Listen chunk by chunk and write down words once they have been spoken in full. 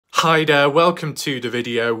Hi there, welcome to the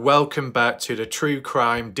video. Welcome back to the True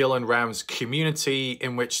Crime Dylan Rounds community,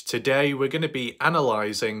 in which today we're going to be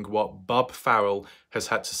analysing what Bob Farrell has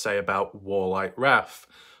had to say about WarLike Ref.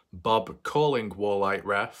 Bob calling WarLike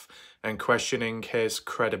Ref and questioning his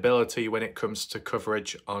credibility when it comes to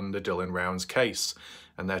coverage on the Dylan Rounds case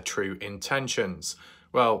and their true intentions.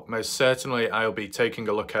 Well, most certainly I'll be taking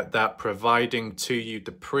a look at that, providing to you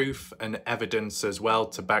the proof and evidence as well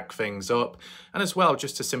to back things up, and as well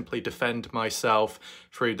just to simply defend myself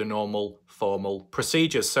through the normal formal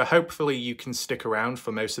procedures. So hopefully you can stick around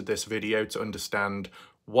for most of this video to understand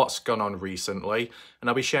what's gone on recently, and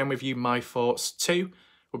I'll be sharing with you my thoughts too.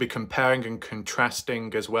 We'll be comparing and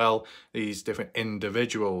contrasting as well these different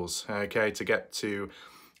individuals, okay, to get to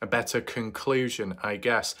a better conclusion, I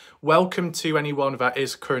guess. Welcome to anyone that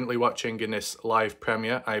is currently watching in this live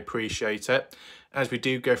premiere. I appreciate it. As we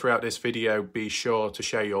do go throughout this video, be sure to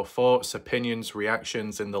share your thoughts, opinions,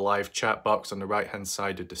 reactions in the live chat box on the right-hand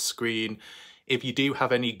side of the screen. If you do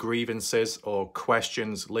have any grievances or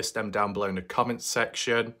questions, list them down below in the comments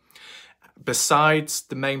section. Besides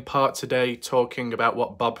the main part today, talking about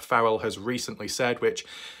what Bob Farrell has recently said, which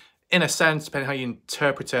in a sense, depending how you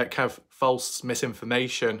interpret it, kind of false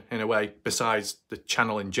misinformation in a way, besides the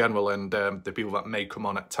channel in general and the people that may come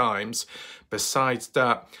on at times. Besides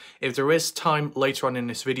that, if there is time later on in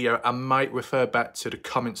this video, I might refer back to the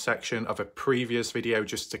comment section of a previous video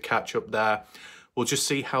just to catch up there. We'll just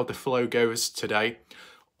see how the flow goes today.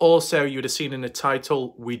 Also, you would have seen in the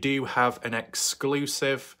title, we do have an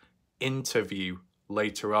exclusive interview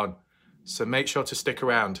later on. So make sure to stick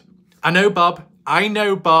around. I know, Bob.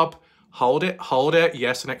 Hold it.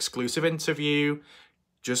 Yes, an exclusive interview.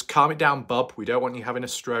 Just calm it down, Bob. We don't want you having a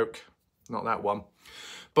stroke. Not that one.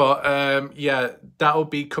 But yeah, that'll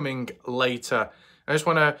be coming later. I just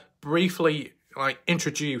want to briefly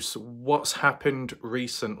introduce what's happened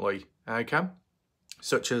recently, okay?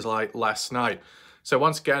 Such as last night. So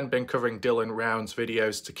once again, been covering Dylan Rounds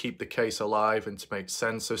videos to keep the case alive and to make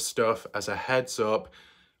sense of stuff. As a heads up,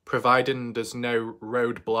 providing there's no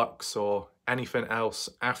roadblocks or anything else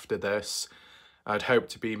after this, I'd hope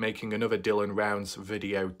to be making another Dylan Rounds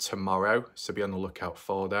video tomorrow, so be on the lookout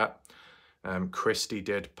for that. Christy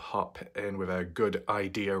did pop in with a good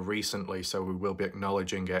idea recently, so we will be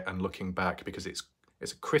acknowledging it and looking back because it's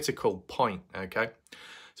a critical point, okay?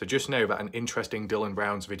 So just know that an interesting Dylan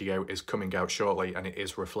Rounds video is coming out shortly, and it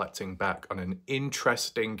is reflecting back on an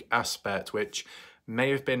interesting aspect which may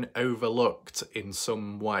have been overlooked in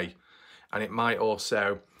some way, and it might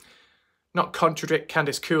also not contradict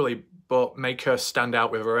Candice Cooley, but make her stand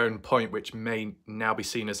out with her own point, which may now be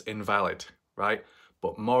seen as invalid, right?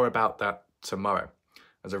 But more about that tomorrow.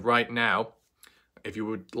 As of right now, if you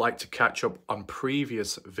would like to catch up on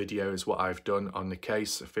previous videos, what I've done on the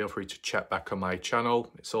case, feel free to check back on my channel.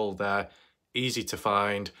 It's all there, easy to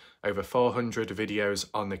find. Over 400 videos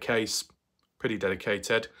on the case, pretty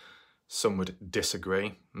dedicated. Some would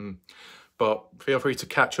disagree. But feel free to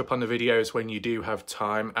catch up on the videos when you do have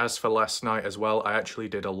time. As for last night as well, I actually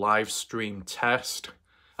did a live stream test.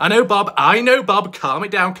 I know, Bob, calm it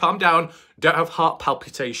down, calm down. Don't have heart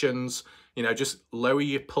palpitations. You know, just lower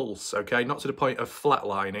your pulse, okay? Not to the point of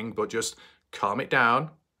flatlining, but just calm it down,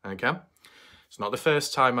 okay? It's not the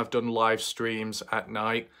first time I've done live streams at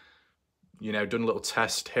night. You know, done a little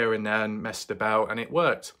test here and there and messed about, and it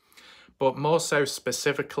worked. But more so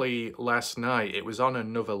specifically last night, it was on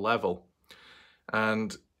another level.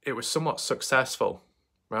 And it was somewhat successful,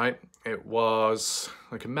 right? It was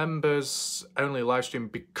like a members only live stream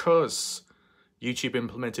because YouTube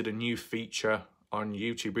implemented a new feature on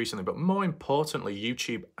YouTube recently. But more importantly,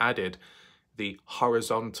 YouTube added the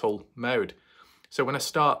horizontal mode. So when I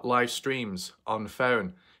start live streams on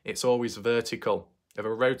phone, it's always vertical. If I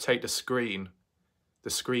rotate the screen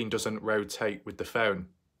doesn't rotate with the phone.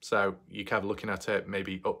 So you can have looking at it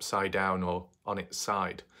maybe upside down or on its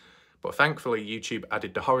side. But thankfully, YouTube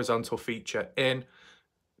added the horizontal feature in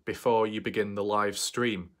before you begin the live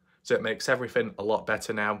stream. So it makes everything a lot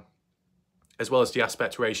better now, as well as the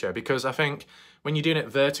aspect ratio. Because I think when you're doing it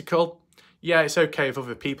vertical, yeah, it's okay if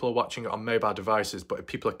other people are watching it on mobile devices, but if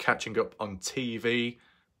people are catching up on TV,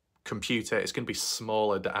 computer, it's going to be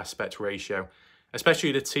smaller, the aspect ratio,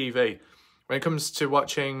 especially the TV. When it comes to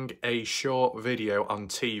watching a short video on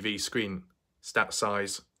TV screen, stat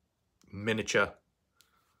size, miniature,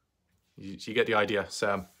 you get the idea.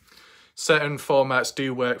 So certain formats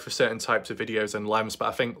do work for certain types of videos and lens, but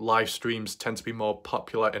I think live streams tend to be more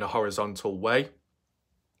popular in a horizontal way,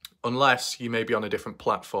 unless you may be on a different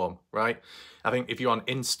platform, right? I think if you're on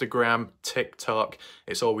Instagram, TikTok,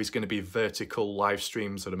 it's always going to be vertical live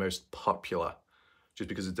streams are the most popular, just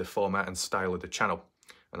because of the format and style of the channel.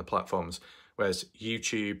 and the platforms, whereas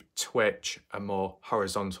YouTube, Twitch are more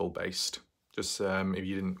horizontal based. Just if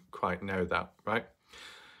you didn't quite know that, right?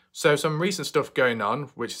 So some recent stuff going on,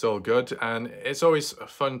 which is all good, and it's always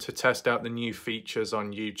fun to test out the new features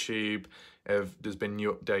on YouTube. If there's been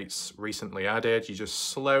new updates recently added, you just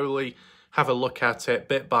slowly have a look at it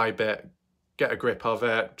bit by bit, get a grip of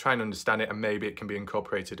it, try and understand it, and maybe it can be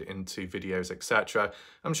incorporated into videos, etc.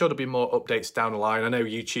 I'm sure there'll be more updates down the line. I know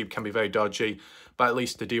YouTube can be very dodgy, but at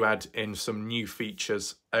least they do add in some new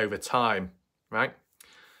features over time, right?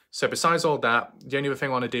 So besides all that, the only other thing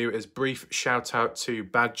I want to do is brief shout out to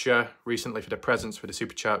Badger recently for the presents for the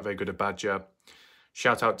super chat. Very good at Badger.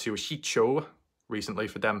 Shout out to Hicho recently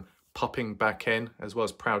for them popping back in, as well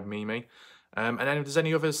as Proud Mimi. And then if there's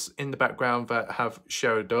any others in the background that have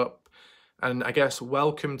showed up, and I guess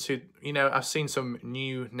welcome to, you know, I've seen some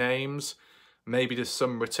new names. Maybe there's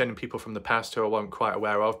some returning people from the past who I wasn't quite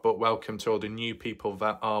aware of, but welcome to all the new people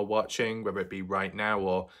that are watching, whether it be right now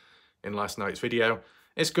or in last night's video.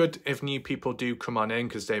 It's good if new people do come on in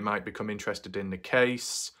because they might become interested in the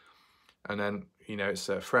case. And then, you know, it's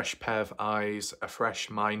a fresh pair of eyes, a fresh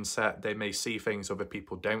mindset. They may see things other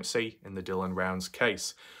people don't see in the Dylan Rounds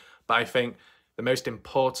case. But I think the most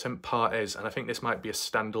important part is, and I think this might be a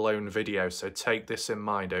standalone video, so take this in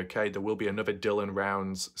mind, okay? There will be another Dylan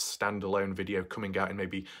Rounds standalone video coming out in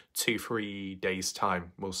maybe 2-3 days'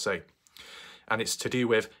 time. We'll see. And it's to do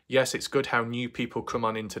with, yes, it's good how new people come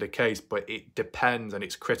on into the case, but it depends and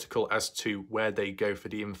it's critical as to where they go for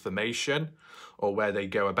the information or where they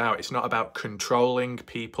go about. It's not about controlling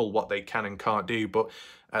people, what they can and can't do, but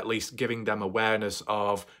at least giving them awareness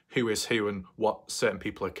of who is who and what certain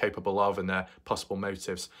people are capable of and their possible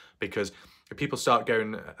motives. Because if people start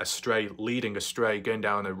going astray, leading astray, going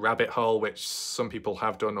down a rabbit hole, which some people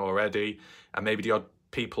have done already, and maybe the odd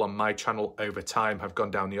people on my channel over time have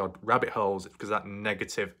gone down the odd rabbit holes because that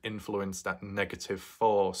negative influence, that negative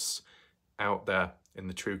force out there in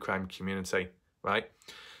the true crime community, right?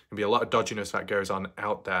 There'll be a lot of dodginess that goes on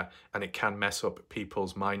out there, and it can mess up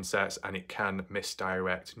people's mindsets and it can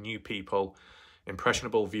misdirect new people,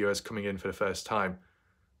 impressionable viewers coming in for the first time.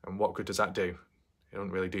 And what good does that do? It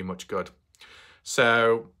doesn't really do much good.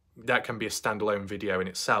 So that can be a standalone video in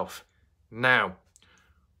itself. Now,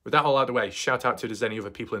 with that all out of the way, shout out to there's any other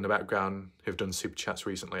people in the background who've done super chats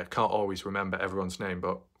recently. I can't always remember everyone's name,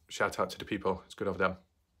 but shout out to the people. It's good of them.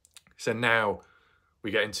 So now we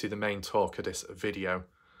get into the main talk of this video.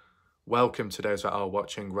 Welcome to those that are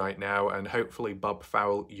watching right now, and hopefully Bob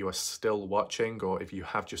Farrell, you are still watching, or if you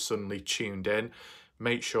have just suddenly tuned in,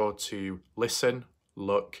 make sure to listen,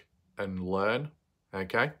 look, and learn,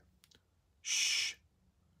 okay? Shh.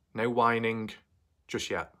 No whining just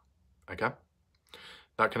yet, okay?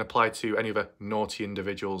 That can apply to any other naughty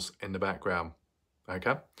individuals in the background,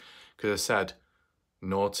 okay? Because I said,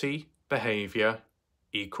 naughty behaviour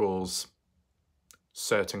equals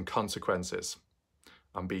certain consequences.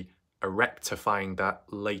 I'll be rectifying that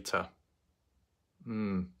later.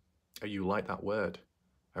 Oh, you like that word,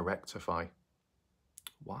 rectify.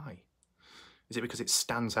 Why? Is it because it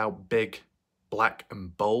stands out big, black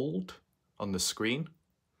and bold on the screen?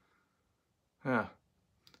 Yeah.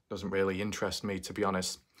 Doesn't really interest me, to be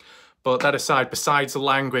honest. But that aside, besides the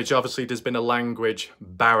language, obviously there's been a language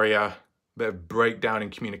barrier, a bit of breakdown in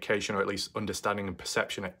communication, or at least understanding and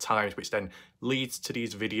perception at times, which then leads to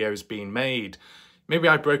these videos being made. Maybe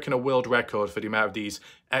I've broken a world record for the amount of these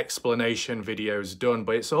explanation videos done,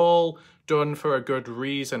 but it's all done for a good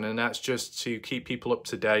reason, and that's just to keep people up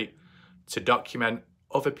to date, to document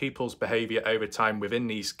other people's behaviour over time within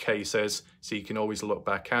these cases, so you can always look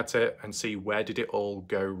back at it and see where did it all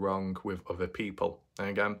go wrong with other people.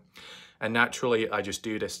 Again, and naturally I just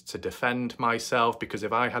do this to defend myself, because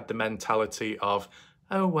if I had the mentality of,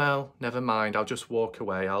 oh well, never mind, I'll just walk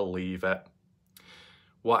away, I'll leave it,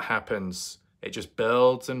 what happens? It just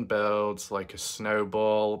builds and builds like a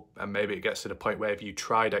snowball, and maybe it gets to the point where if you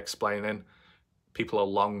tried explaining, people are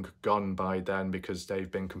long gone by then because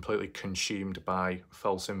they've been completely consumed by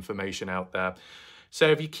false information out there.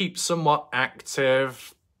 So if you keep somewhat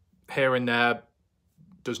active here and there,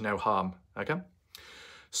 does no harm, okay?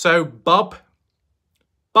 So Bobby,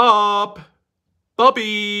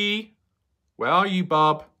 where are you,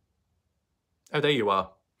 Bob? Oh, there you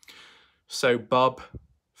are. So Bob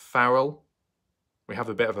Farrell, we have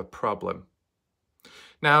a bit of a problem.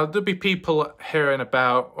 Now, there'll be people hearing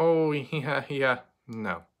about, oh, yeah.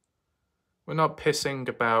 No. We're not pissing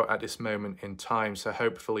about at this moment in time, so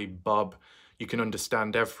hopefully, Bob, you can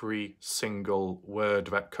understand every single word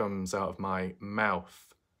that comes out of my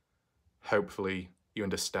mouth. Hopefully, you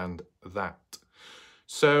understand that.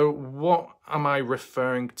 So what am I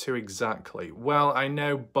referring to exactly? Well, I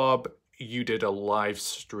know, Bob, you did a live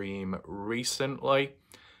stream recently,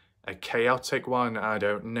 a chaotic one, I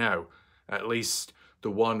don't know. At least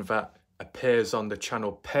the one that appears on the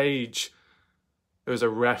channel page, there was a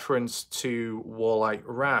reference to WarLike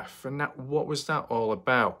Raf, and what was that all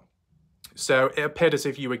about? So it appeared as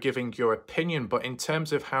if you were giving your opinion, but in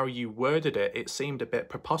terms of how you worded it, it seemed a bit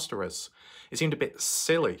preposterous. It seemed a bit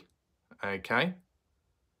silly, okay?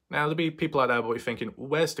 Now, there'll be people out there will be thinking,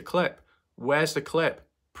 where's the clip? Where's the clip?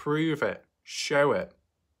 Prove it. Show it.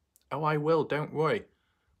 Oh, I will, don't worry.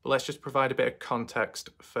 But let's just provide a bit of context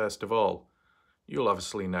first of all. You'll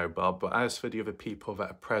obviously know Bob, but as for the other people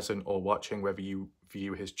that are present or watching, whether you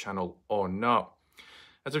view his channel or not,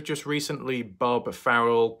 as of just recently, Bob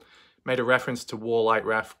Farrell made a reference to WarLike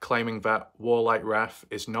Raf, claiming that WarLike Raf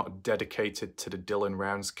is not dedicated to the Dylan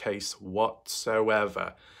Rounds case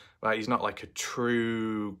whatsoever. Like, he's not like a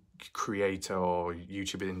true creator or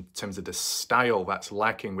YouTuber in terms of the style that's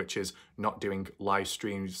lacking, which is not doing live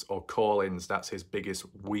streams or call-ins. That's his biggest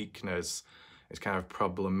weakness. It's kind of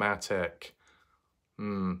problematic.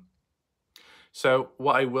 So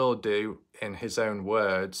what I will do, in his own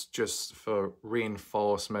words, just for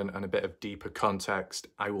reinforcement and a bit of deeper context,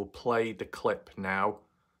 I will play the clip now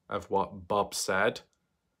of what Bob said,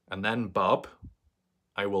 and then Bob,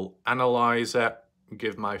 I will analyze it,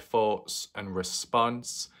 give my thoughts and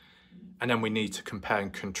response, and then we need to compare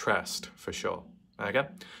and contrast for sure. Okay,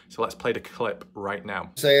 so let's play the clip right now.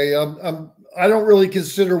 Say, I don't really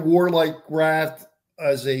consider WarLike Raf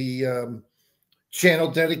as a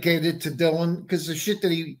channel dedicated to Dylan, because the shit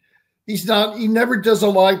that he never does a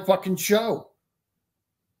live fucking show.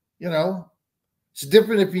 You know, it's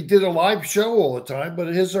different if he did a live show all the time, but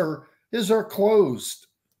his are closed.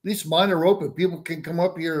 At least mine are open. People can come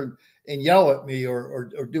up here and yell at me or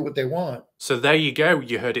do what they want. So there you go.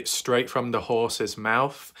 You heard it straight from the horse's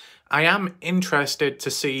mouth. I am interested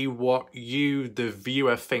to see what you, the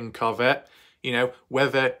viewer, think of it. You know,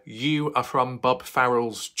 whether you are from Bob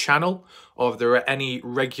Farrell's channel or if there are any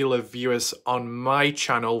regular viewers on my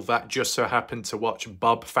channel that just so happen to watch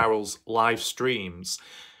Bob Farrell's live streams.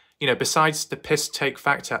 You know, besides the piss take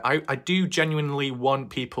factor, I do genuinely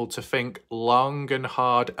want people to think long and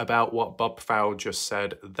hard about what Bob Farrell just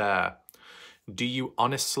said there. Do you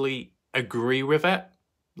honestly agree with it?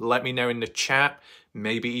 Let me know in the chat,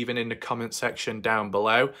 maybe even in the comment section down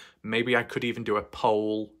below. Maybe I could even do a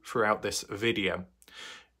poll throughout this video.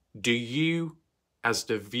 Do you, as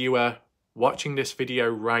the viewer watching this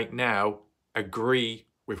video right now, agree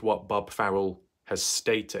with what Bob Farrell has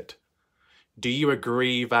stated? Do you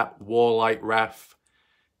agree that WarLike Raf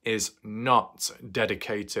is not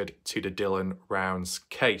dedicated to the Dylan Rounds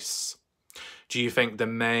case? Do you think the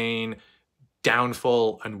main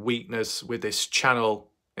downfall and weakness with this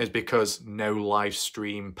channel is because no live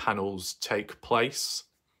stream panels take place?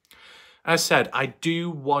 As said, I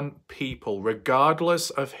do want people, regardless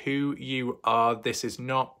of who you are, this is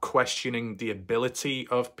not questioning the ability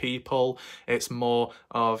of people, it's more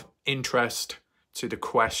of interest to the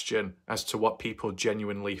question as to what people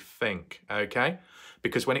genuinely think, okay?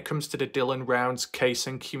 Because when it comes to the Dylan Rounds case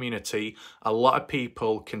and community, a lot of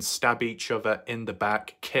people can stab each other in the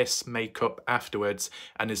back, kiss, make up afterwards,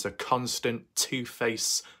 and there's a constant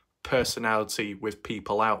two-face personality with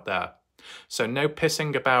people out there. So no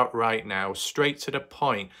pissing about right now, straight to the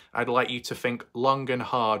point. I'd like you to think long and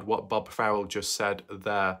hard what Bob Farrell just said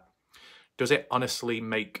there. Does it honestly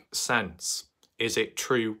make sense? Is it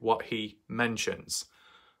true what he mentions?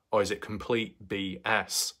 Or is it complete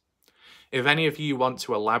BS? If any of you want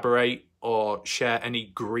to elaborate or share any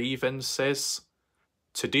grievances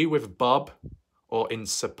to do with Bob or in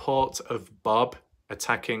support of Bob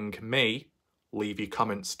attacking me, leave your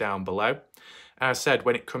comments down below. As I said,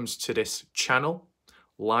 when it comes to this channel,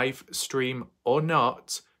 live stream or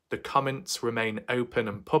not, the comments remain open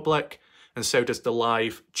and public, and so does the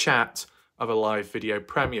live chat of a live video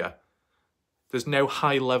premiere. There's no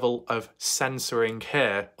high level of censoring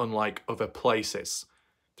here, unlike other places.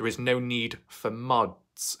 There is no need for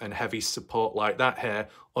mods and heavy support like that here,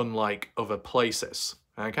 unlike other places,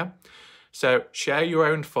 okay? So share your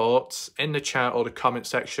own thoughts in the chat or the comment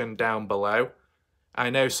section down below. I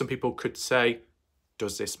know some people could say,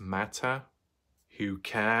 does this matter? Who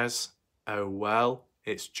cares? Oh well,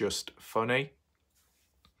 it's just funny.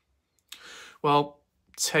 Well,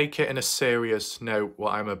 take it in a serious note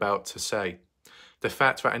what I'm about to say. The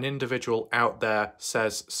fact that an individual out there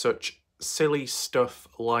says such silly stuff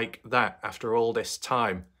like that after all this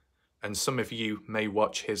time, and some of you may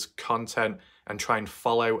watch his content and try and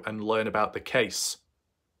follow and learn about the case.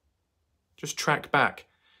 Just track back.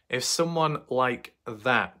 If someone like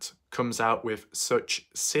that comes out with such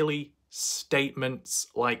silly statements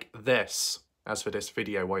like this, as for this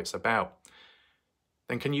video, what it's about,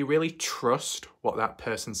 then can you really trust what that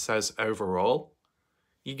person says overall?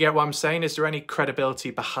 You get what I'm saying? Is there any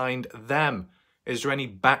credibility behind them? Is there any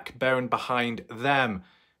backbone behind them?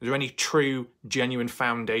 Is there any true, genuine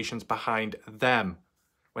foundations behind them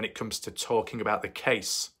when it comes to talking about the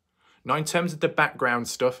case? Not in terms of the background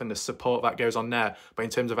stuff and the support that goes on there, but in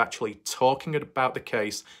terms of actually talking about the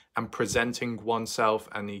case and presenting oneself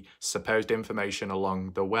and the supposed information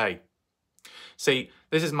along the way. See,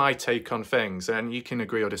 this is my take on things, and you can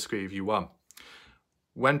agree or disagree if you want.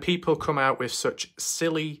 When people come out with such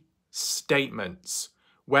silly statements,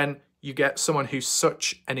 when you get someone who's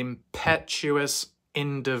such an impetuous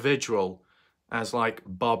individual as like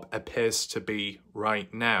Bob appears to be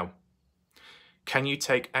right now, can you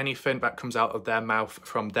take anything that comes out of their mouth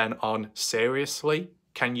from then on seriously?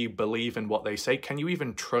 Can you believe in what they say? Can you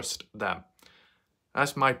even trust them?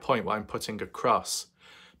 That's my point, what I'm putting across.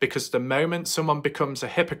 Because the moment someone becomes a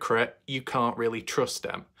hypocrite, you can't really trust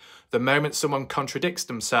them. The moment someone contradicts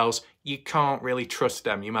themselves, you can't really trust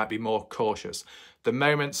them. You might be more cautious. The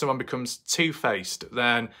moment someone becomes two-faced,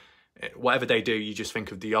 then whatever they do, you just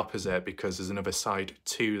think of the opposite because there's another side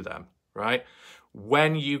to them, right?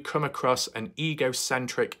 When you come across an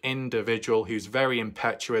egocentric individual who's very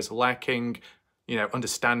impetuous, lacking,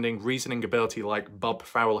 understanding, reasoning ability like Bob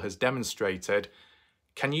Farrell has demonstrated,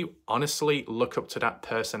 can you honestly look up to that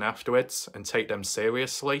person afterwards and take them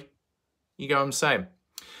seriously? You get what I'm saying?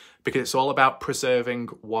 Because it's all about preserving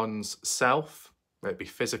one's self, whether it be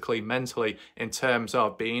physically, mentally, in terms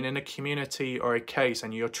of being in a community or a case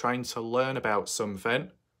and you're trying to learn about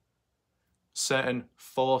something. Certain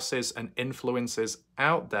forces and influences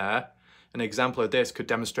out there, an example of this could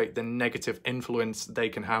demonstrate the negative influence they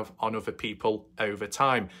can have on other people over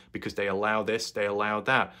time because they allow this, they allow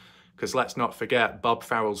that. Because let's not forget, Bob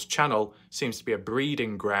Farrell's channel seems to be a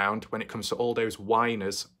breeding ground when it comes to all those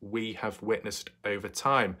whiners we have witnessed over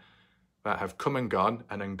time that have come and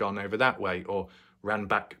then gone over that way or ran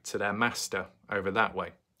back to their master over that way.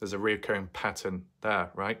 There's a recurring pattern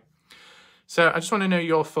there, right? So I just want to know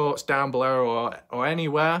your thoughts down below or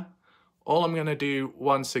anywhere. All I'm going to do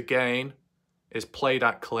once again is play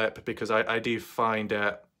that clip because I do find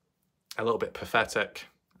it a little bit pathetic.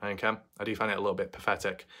 Okay? I do find it a little bit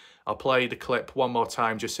pathetic. I'll play the clip one more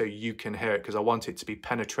time just so you can hear it because I want it to be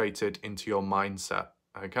penetrated into your mindset.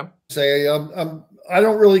 Okay? Say, I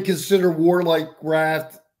don't really consider WarLike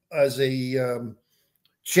Wrath as a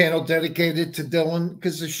channel dedicated to Dylan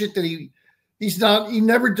because the shit that he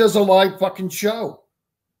never does a live fucking show.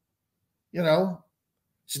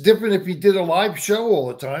 It's different if he did a live show all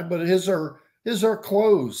the time, but his are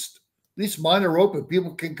closed. At least mine are open.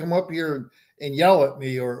 People can come up here and yell at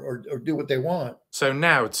me or do what they want. So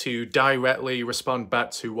now to directly respond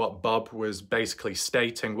back to what Bob was basically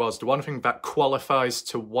stating was the one thing that qualifies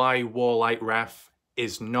to why WarLike Wrath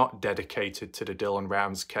is not dedicated to the Dylan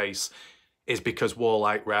Rounds case is because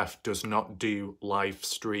WarLike Wrath does not do live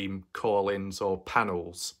stream call-ins or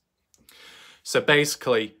panels. So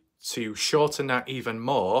basically, to shorten that even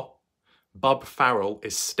more, Bob Farrell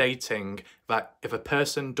is stating that if a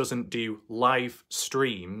person doesn't do live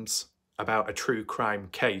streams about a true crime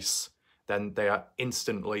case, then they are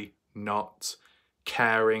instantly not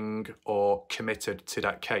caring or committed to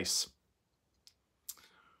that case.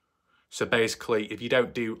 So basically, if you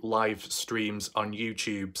don't do live streams on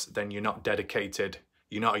YouTube, then you're not dedicated.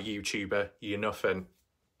 You're not a YouTuber. You're nothing.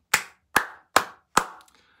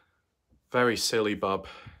 Very silly, Bob.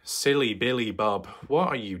 Silly Billy Bob. What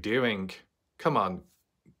are you doing? Come on,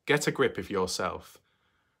 get a grip of yourself.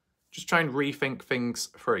 Just try and rethink things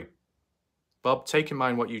through. Bob, take in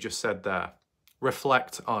mind what you just said there.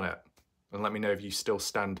 Reflect on it and let me know if you still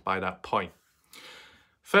stand by that point.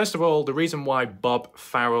 First of all, the reason why Bob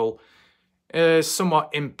Farrell is somewhat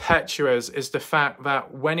impetuous is the fact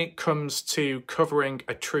that when it comes to covering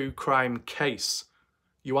a true crime case,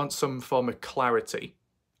 you want some form of clarity.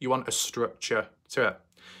 You want a structure to it.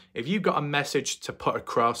 If you've got a message to put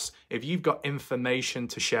across, if you've got information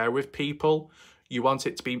to share with people, you want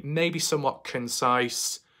it to be maybe somewhat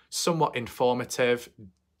concise, somewhat informative,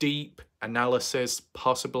 deep analysis,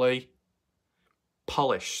 possibly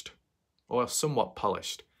polished or somewhat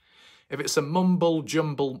polished. If it's a mumble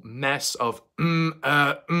jumble mess of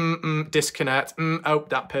disconnect, oh,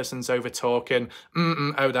 that person's over talking,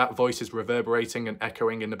 oh, that voice is reverberating and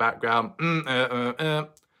echoing in the background,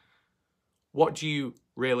 what do you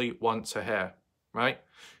really want to hear, right?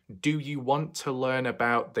 Do you want to learn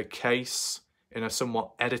about the case in a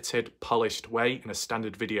somewhat edited, polished way in a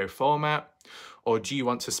standard video format? Or do you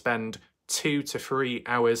want to spend 2 to 3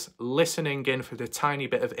 hours listening in for the tiny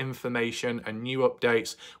bit of information and new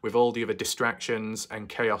updates with all the other distractions and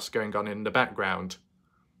chaos going on in the background?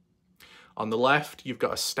 On the left, you've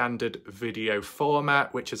got a standard video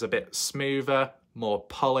format, which is a bit smoother, more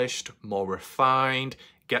polished, more refined,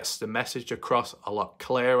 gets the message across a lot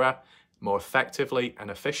clearer, more effectively and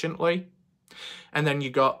efficiently. And then you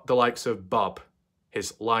got the likes of Bob,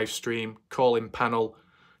 his live stream, call-in panel,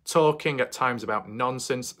 talking at times about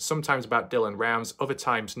nonsense, sometimes about Dylan Rounds, other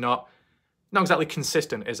times not. Not exactly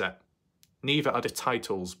consistent, is it? Neither are the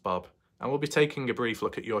titles, Bob. And we'll be taking a brief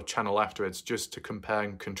look at your channel afterwards just to compare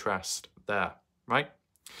and contrast there, right?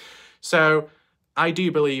 So I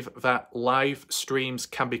do believe that live streams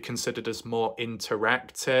can be considered as more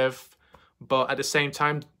interactive, but at the same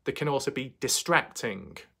time, they can also be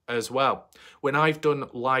distracting as well. When I've done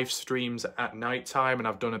live streams at night time and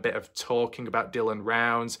I've done a bit of talking about Dylan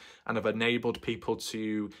Rounds and I've enabled people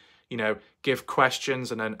to, you know, give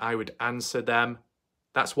questions and then I would answer them,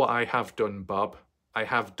 that's what I have done, Bob. I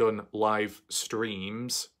have done live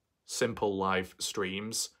streams, simple live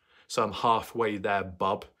streams. So I'm halfway there,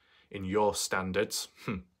 Bob, in your standards.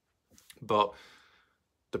 But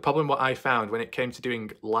the problem what I found when it came to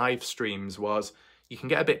doing live streams was you can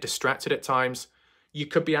get a bit distracted at times. You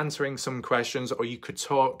could be answering some questions or you could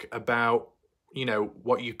talk about, you know,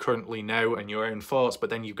 what you currently know and your own thoughts, but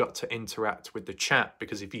then you've got to interact with the chat,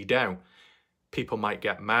 because if you don't, people might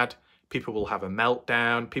get mad. People will have a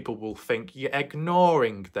meltdown. People will think you're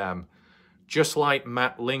ignoring them. Just like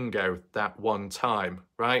Matt Lingo that one time,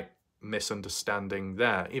 right? Misunderstanding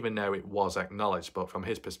there, even though it was acknowledged, but from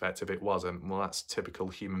his perspective it wasn't. Well, that's typical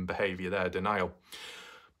human behavior there, denial.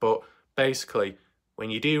 But basically, when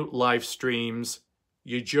you do live streams,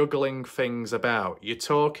 you're juggling things about. You're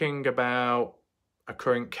talking about a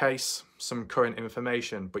current case, some current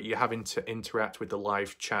information, but you're having to interact with the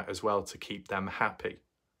live chat as well to keep them happy.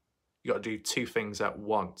 You got to do 2 things at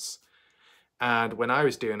once. And when I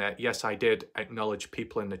was doing it, yes, I did acknowledge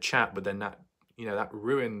people in the chat, but then that, you know, that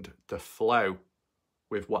ruined the flow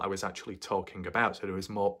with what I was actually talking about. So there was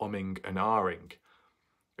more umming and ahhing.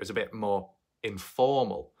 It was a bit more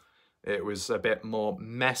informal. It was a bit more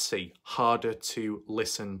messy, harder to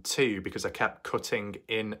listen to, because I kept cutting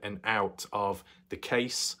in and out of the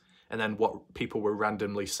case and then what people were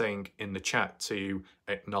randomly saying in the chat to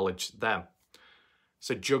acknowledge them. It's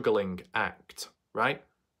a juggling act, right?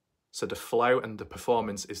 So the flow and the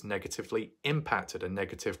performance is negatively impacted, a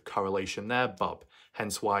negative correlation there, Bob.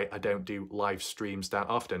 Hence why I don't do live streams that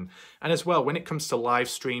often. And as well, when it comes to live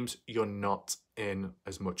streams, you're not in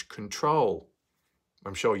as much control.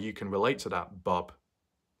 I'm sure you can relate to that, Bob.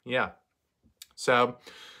 Yeah. So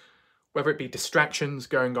whether it be distractions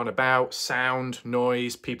going on about, sound,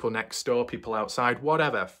 noise, people next door, people outside,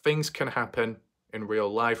 whatever, things can happen in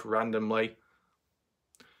real life randomly.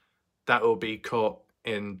 That will be caught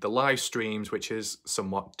in the live streams, which is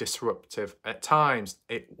somewhat disruptive at times.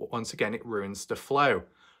 Once again, it ruins the flow.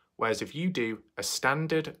 Whereas if you do a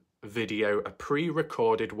standard video, a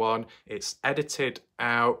pre-recorded one, it's edited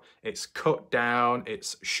out, it's cut down,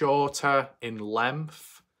 it's shorter in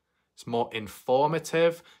length, it's more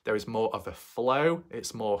informative, there is more of a flow,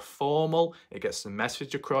 it's more formal, it gets the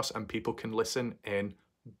message across and people can listen in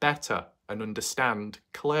better and understand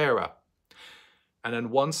clearer. And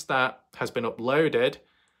then once that has been uploaded,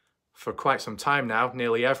 for quite some time now,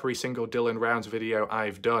 nearly every single Dylan Rounds video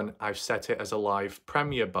I've done, I've set it as a live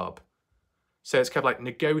premiere, Bob. So it's kind of like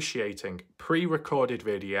negotiating pre-recorded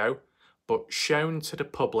video, but shown to the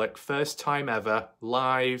public, first time ever,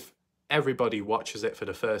 live. Everybody watches it for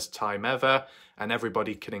the first time ever, and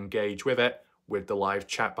everybody can engage with it with the live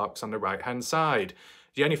chat box on the right-hand side.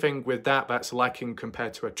 The only thing with that that's lacking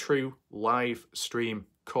compared to a true live stream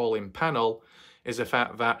call-in panel is the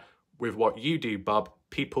fact that with what you do, Bob,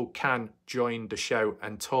 people can join the show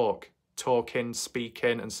and talk in, speak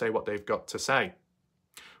in, and say what they've got to say.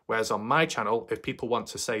 Whereas on my channel, if people want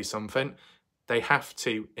to say something, they have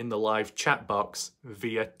to in the live chat box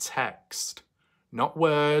via text. Not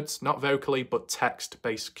words, not vocally, but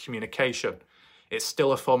text-based communication. It's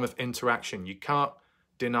still a form of interaction. You can't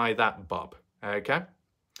deny that, Bob, okay?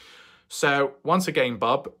 So once again,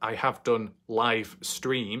 Bob, I have done live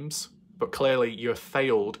streams, but clearly you've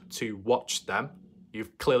failed to watch them.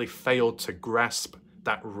 You've clearly failed to grasp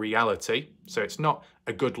that reality. So it's not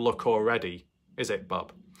a good look already, is it,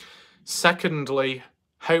 Bob? Secondly,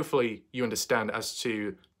 hopefully you understand as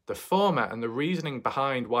to the format and the reasoning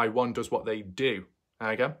behind why one does what they do.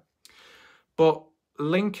 Okay? But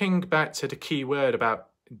linking back to the key word about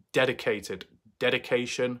dedication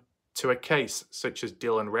to a case such as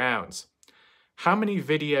Dylan Rounds. How many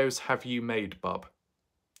videos have you made, Bob?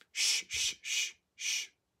 Shh, shh, shh, shh.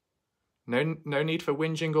 No need for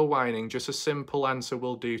whinging or whining. Just a simple answer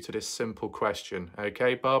will do to this simple question.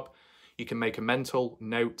 Okay, Bob? You can make a mental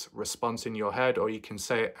note response in your head, or you can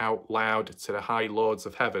say it out loud to the high lords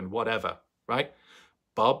of heaven, whatever, right?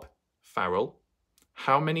 Bob Farrell,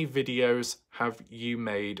 how many videos have you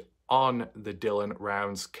made on the Dylan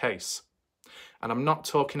Rounds case? And I'm not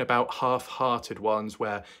talking about half-hearted ones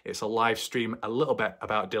where it's a live stream a little bit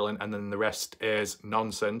about Dylan and then the rest is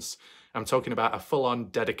nonsense. I'm talking about a full-on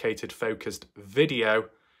dedicated focused video,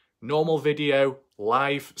 normal video,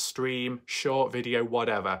 live stream, short video,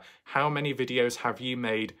 whatever. How many videos have you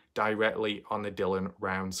made directly on the Dylan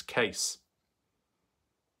Rounds case?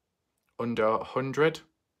 Under 100?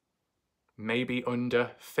 Maybe under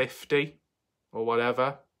 50 or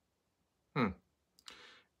whatever?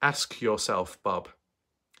 Ask yourself, Bob,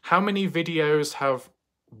 how many videos have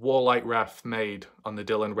WarLike Raf made on the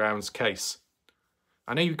Dylan Rounds case?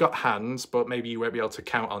 I know you've got hands, but maybe you won't be able to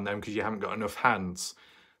count on them because you haven't got enough hands.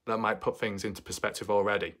 That might put things into perspective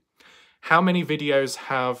already. How many videos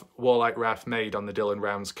have WarLike Raf made on the Dylan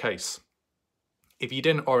Rounds case? If you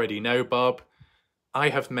didn't already know, Bob, I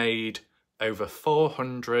have made over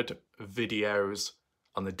 400 videos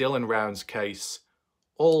on the Dylan Rounds case,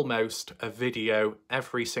 almost a video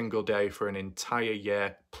every single day for an entire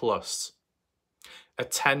year plus.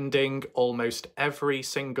 Attending almost every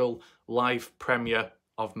single live premiere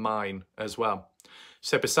of mine as well.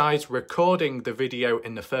 So besides recording the video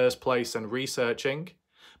in the first place and researching,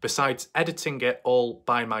 besides editing it all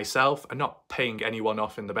by myself and not paying anyone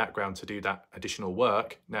off in the background to do that additional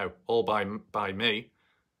work, no, all by me,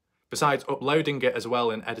 besides uploading it as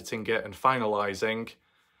well and editing it and finalizing,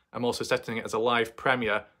 I'm also setting it as a live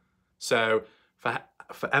premiere. So for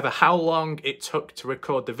ever how long it took to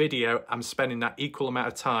record the video, I'm spending that equal amount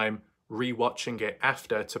of time rewatching it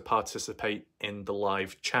after to participate in the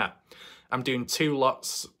live chat. I'm doing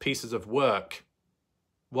pieces of work.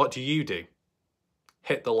 What do you do?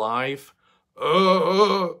 Hit the live.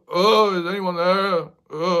 Is anyone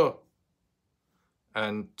there?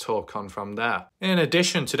 And talk on from there. In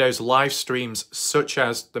addition to those live streams, such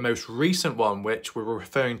as the most recent one, which we're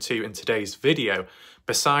referring to in today's video,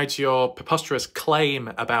 besides your preposterous claim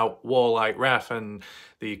about WarLike Raf and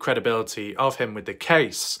the credibility of him with the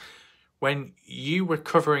case, when you were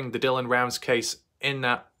covering the Dylan Rounds case in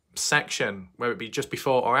that section, whether it be just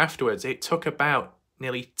before or afterwards, it took about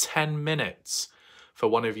nearly 10 minutes for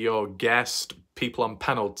one of your guest people on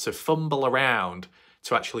panel to fumble around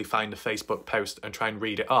to actually find a Facebook post and try and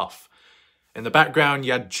read it off. In the background,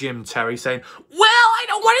 you had Jim Terry saying, well, I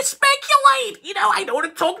don't want to speculate. You know, I don't want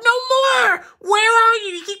to talk no more. Where are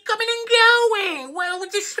you? You keep coming and going. Well, we're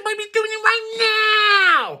just somebody doing it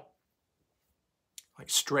right now. Like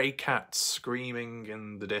stray cats screaming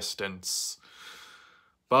in the distance.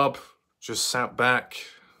 Bob just sat back,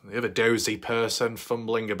 the other dozy person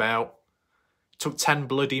fumbling about. It took 10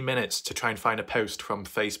 bloody minutes to try and find a post from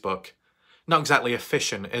Facebook. Not exactly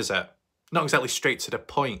efficient, is it? Not exactly straight to the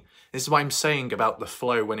point. This is what I'm saying about the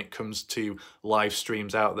flow when it comes to live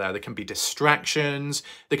streams out there. There can be distractions,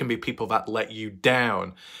 there can be people that let you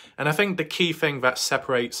down. And I think the key thing that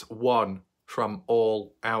separates one from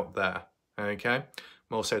all out there, okay?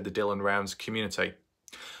 More so the Dylan Rounds community.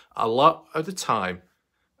 A lot of the time,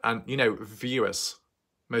 and you know, viewers,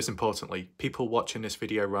 most importantly, people watching this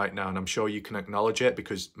video right now, and I'm sure you can acknowledge it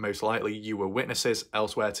because most likely you were witnesses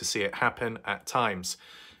elsewhere to see it happen at times,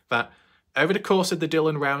 that over the course of the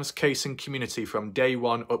Dylan Rounds case and community from day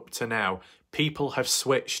one up to now, people have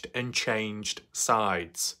switched and changed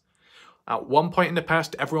sides. At one point in the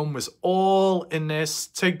past, everyone was all in this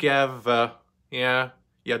together. Yeah,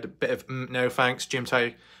 you had a bit of no thanks, Jim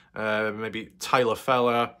Tay, maybe Tyler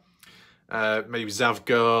Feller, maybe Zav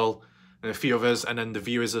Girl, and a few others, and then the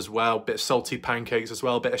viewers as well, bit of Salty Pancakes as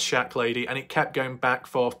well, bit of Shack Lady, and it kept going back,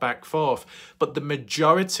 forth. But the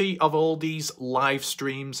majority of all these live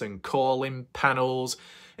streams and call-in panels,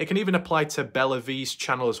 it can even apply to Bella V's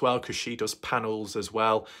channel as well, because she does panels as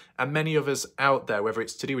well, and many others out there, whether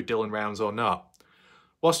it's to do with Dylan Rounds or not.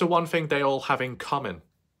 What's the one thing they all have in common?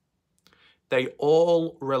 They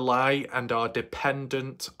all rely and are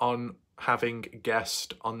dependent on having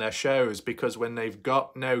guests on their shows, because when they've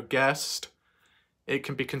got no guest, it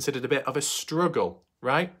can be considered a bit of a struggle,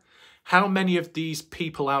 right? How many of these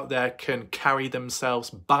people out there can carry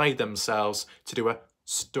themselves by themselves to do a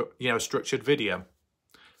structured video,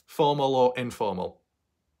 formal or informal?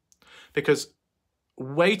 Because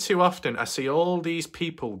way too often I see all these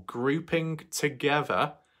people grouping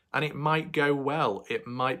together, and it might go well, it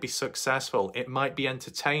might be successful, it might be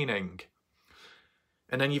entertaining.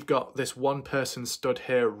 And then you've got this one person stood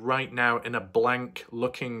here right now in a blank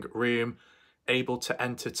looking room, able to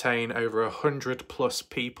entertain over 100+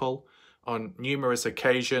 people on numerous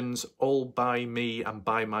occasions, all by me and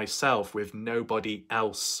by myself with nobody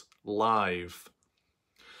else live.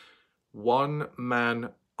 One-man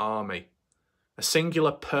army. A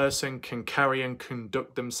singular person can carry and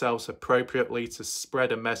conduct themselves appropriately to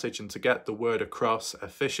spread a message and to get the word across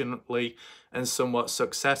efficiently and somewhat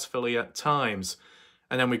successfully at times.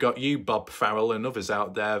 And then we got you, Bob Farrell, and others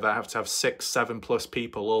out there that have to have 6, 7+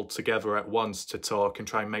 people all together at once to talk and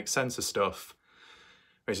try and make sense of stuff,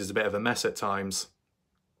 which is a bit of a mess at times.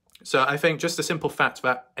 So I think just the simple fact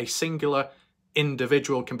that a singular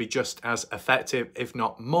individual can be just as effective, if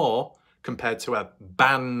not more, compared to a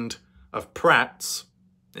band of prats,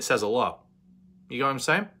 it says a lot. You know what I'm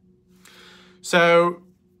saying? So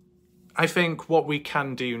I think what we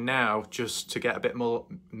can do now, just to get a bit more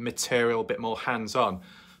material, a bit more hands-on,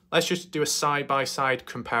 let's just do a side-by-side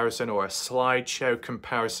comparison or a slideshow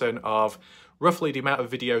comparison of roughly the amount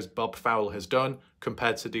of videos Bob Farrell has done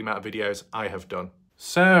compared to the amount of videos I have done.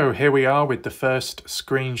 So here we are with the first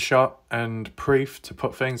screenshot and proof to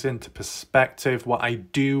put things into perspective. What I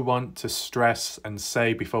do want to stress and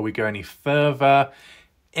say before we go any further,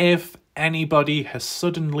 if anybody has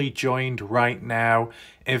suddenly joined right now,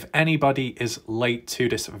 if anybody is late to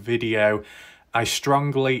this video, I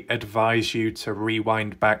strongly advise you to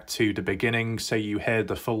rewind back to the beginning so you hear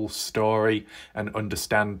the full story and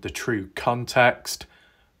understand the true context.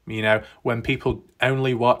 You know, when people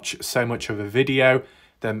only watch so much of a video,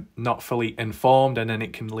 they're not fully informed, and then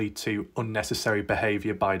it can lead to unnecessary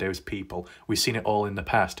behaviour by those people. We've seen it all in the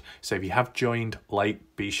past. So if you have joined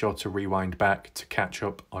late, be sure to rewind back to catch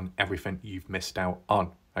up on everything you've missed out on,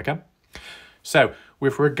 okay? So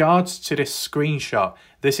with regards to this screenshot,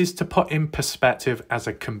 this is to put in perspective as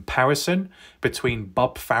a comparison between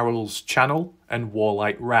Bob Farrell's channel and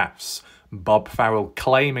WarLike Raf's. Bob Farrell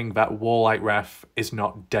claiming that WarLike Raf is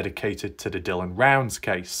not dedicated to the Dylan Rounds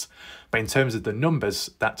case. But in terms of the numbers,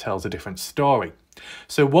 that tells a different story.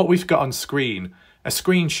 So what we've got on screen, a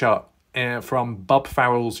screenshot from Bob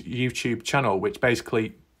Farrell's YouTube channel, which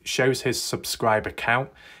basically shows his subscriber count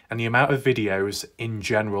and the amount of videos in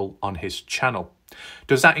general on his channel.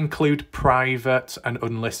 Does that include private and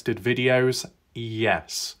unlisted videos?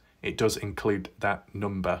 Yes, it does include that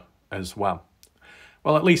number as well.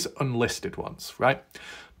 Well, at least unlisted ones, right?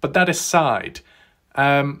 But that aside,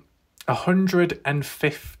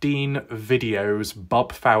 115 videos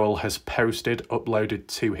Bob Farrell has posted, uploaded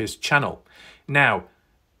to his channel. Now,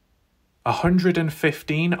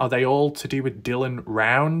 115, are they all to do with Dylan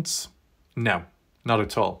Rounds? No, not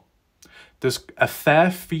at all. There's a fair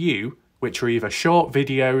few which are either short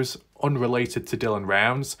videos unrelated to Dylan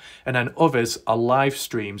Rounds, and then others are live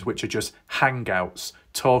streams which are just hangouts,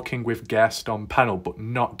 talking with guests on panel, but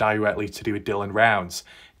not directly to do with Dylan Rounds.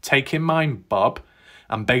 Take in mind, Bob,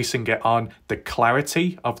 I'm basing it on the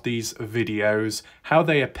clarity of these videos, how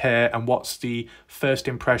they appear, and what's the first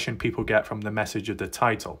impression people get from the message of the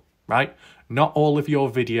title, right? Not all of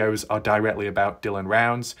your videos are directly about Dylan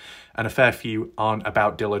Rounds, and a fair few aren't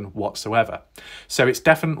about Dylan whatsoever. So it's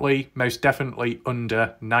definitely, most definitely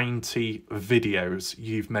under 90 videos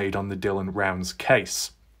you've made on the Dylan Rounds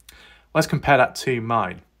case. Let's compare that to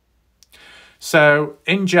mine. So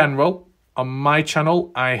in general, on my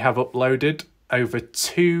channel, I have uploaded over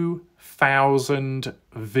 2,000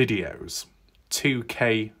 videos,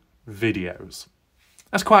 2K videos.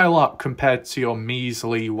 That's quite a lot compared to your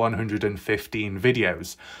measly 115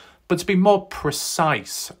 videos. But to be more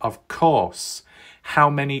precise, of course, how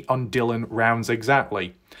many on Dylan Rounds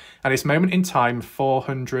exactly? At this moment in time,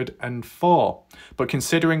 404. But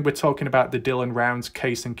considering we're talking about the Dylan Rounds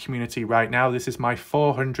case and community right now, this is my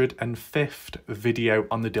 405th video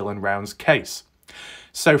on the Dylan Rounds case.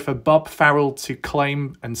 So for Bob Farrell to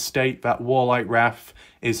claim and state that WarLike Raf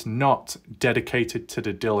is not dedicated to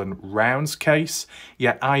the Dylan Rounds case,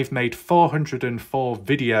 yet I've made 404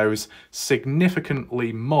 videos,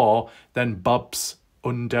 significantly more than Bob's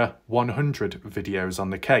under 100 videos on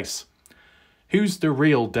the case. Who's the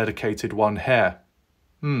real dedicated one here?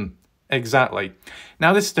 Exactly.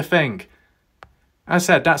 Now this is the thing. As I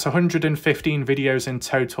said, that's 115 videos in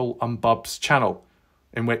total on Bob's channel,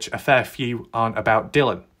 in which a fair few aren't about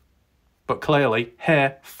Dylan. But clearly,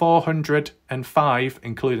 here, 405,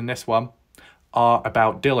 including this one, are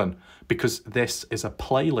about Dylan, because this is a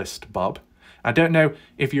playlist, Bob. I don't know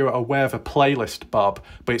if you're aware of a playlist, Bob,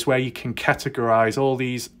 but it's where you can categorize all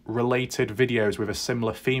these related videos with a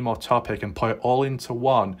similar theme or topic and put it all into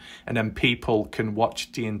one, and then people can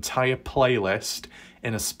watch the entire playlist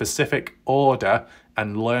in a specific order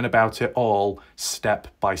and learn about it all step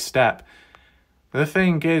by step. The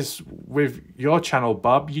thing is, with your channel,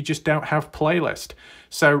 Bob, you just don't have playlist.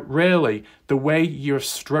 So really, the way you've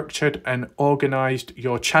structured and organized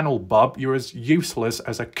your channel, Bob, you're as useless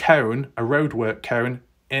as a cone, a roadwork cone,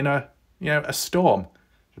 in a storm.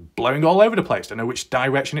 Blowing all over the place, don't know which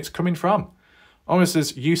direction it's coming from. Almost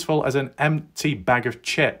as useful as an empty bag of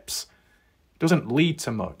chips. Doesn't lead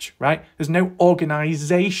to much, right? There's no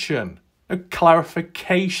organization, no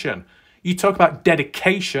clarification. You talk about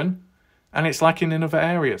dedication, and it's lacking in other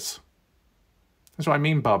areas. That's what I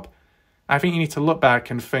mean, Bob. I think you need to look back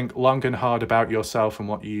and think long and hard about yourself and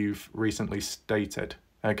what you've recently stated,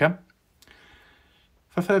 okay?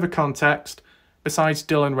 For further context, besides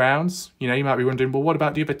Dylan Rounds, you might be wondering, well, what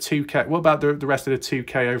about the other 2K? What about the rest of the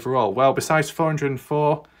 2K overall? Well, besides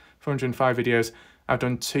 405 videos, I've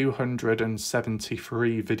done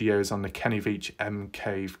 273 videos on the Kenny Veach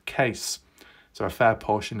M-Cave case. So a fair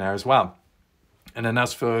portion there as well. And then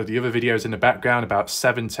as for the other videos in the background, about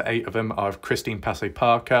 7 to 8 of them are of Christine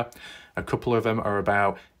Passe-Parker. A couple of them are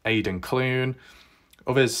about Aidan Clune.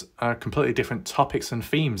 Others are completely different topics and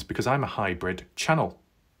themes because I'm a hybrid channel,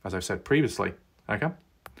 as I've said previously, okay?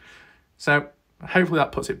 So hopefully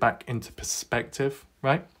that puts it back into perspective,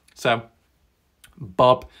 right? So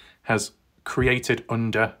Bob has created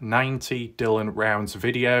under 90 Dylan Rounds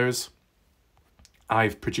videos.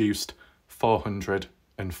 I've produced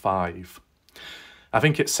 405. I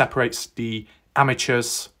think it separates the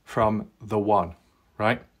amateurs from the one,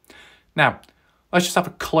 right? Now, let's just have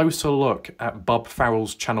a closer look at Bob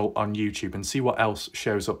Farrell's channel on YouTube and see what else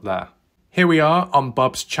shows up there. Here we are on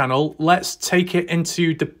Bob's channel. Let's take it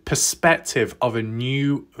into the perspective of a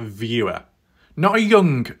new viewer. Not a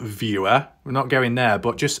young viewer, we're not going there,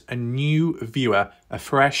 but just a new viewer, a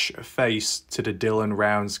fresh face to the Dylan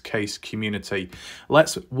Rounds case community.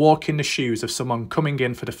 Let's walk in the shoes of someone coming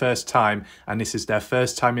in for the first time, and this is their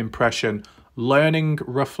first time impression, learning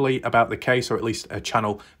roughly about the case, or at least a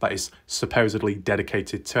channel that is supposedly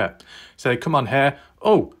dedicated to it. So they come on here,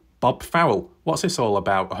 oh, Bob Farrell, what's this all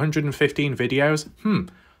about? 115 videos?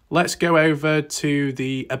 Let's go over to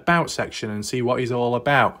the About section and see what he's all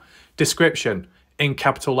about. Description, in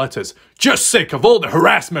capital letters. Just sick of all the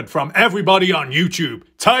harassment from everybody on YouTube.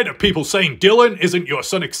 Tired of people saying Dylan isn't your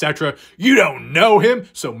son, etc. You don't know him,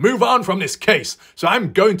 so move on from this case. So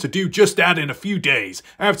I'm going to do just that in a few days.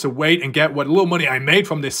 I have to wait and get what little money I made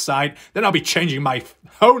from this site. Then I'll be changing my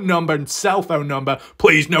phone number and cell phone number.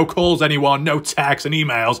 Please, no calls anyone, no texts and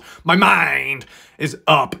emails. My mind is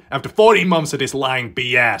up after 14 months of this lying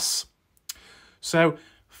BS. So,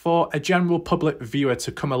 for a general public viewer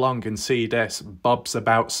to come along and see this Bob's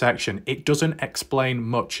About section, it doesn't explain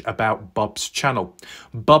much about Bob's channel.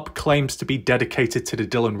 Bob claims to be dedicated to the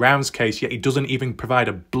Dylan Rounds case, yet he doesn't even provide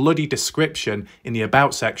a bloody description in the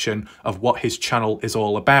About section of what his channel is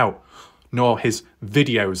all about, nor his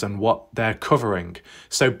videos and what they're covering.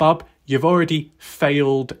 So Bob, you've already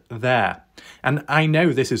failed there. And I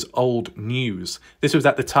know this is old news. This was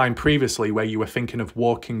at the time previously where you were thinking of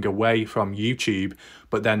walking away from YouTube,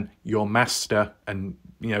 but then your master and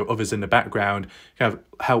others in the background have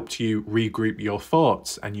helped you regroup your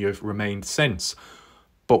thoughts, and you've remained since.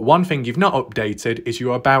 But one thing you've not updated is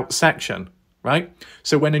your About section, right?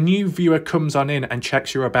 So when a new viewer comes on in and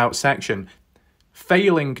checks your About section,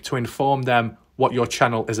 failing to inform them what your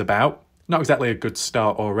channel is about, not exactly a good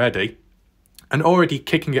start already. And already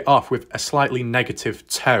kicking it off with a slightly negative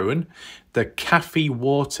tone, the Kathy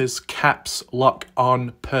Waters caps lock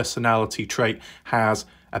on personality trait has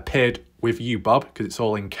appeared with you, Bob, because it's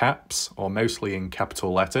all in caps, or mostly in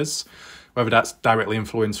capital letters. Whether that's directly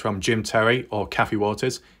influenced from Jim Terry or Kathy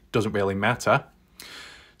Waters, doesn't really matter.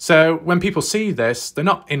 So when people see this, they're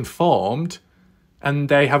not informed, and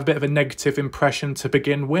they have a bit of a negative impression to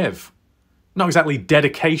begin with. Not exactly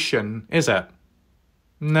dedication, is it?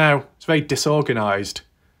 No, it's very disorganised.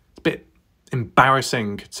 It's a bit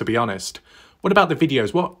embarrassing, to be honest. What about the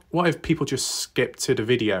videos? What if people just skip to the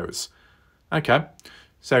videos? Okay,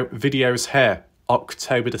 so videos here,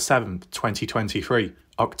 October the 7th, 2023.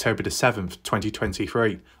 October the 7th,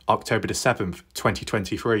 2023. October the 7th,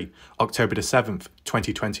 2023. October the 7th,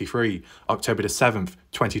 2023. October the 7th,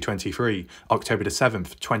 2023. October the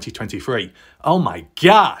 7th, 2023. Oh my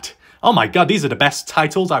God! Oh my God, these are the best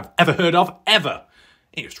titles I've ever heard of, ever!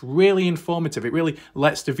 It's really informative. It really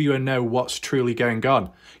lets the viewer know what's truly going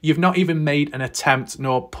on. You've not even made an attempt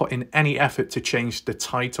nor put in any effort to change the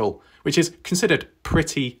title, which is considered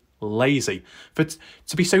pretty lazy. But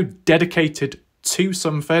to be so dedicated to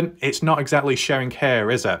something, it's not exactly sharing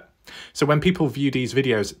here, is it? So when people view these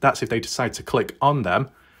videos, that's if they decide to click on them.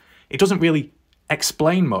 It doesn't really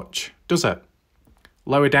explain much, does it?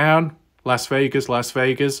 Lower down, Las Vegas, Las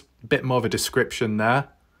Vegas, a bit more of a description there,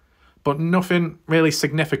 but nothing really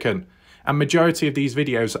significant. And majority of these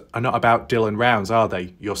videos are not about Dylan rounds, are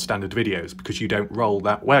they? Your standard videos, because you don't roll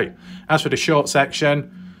that way. As for the short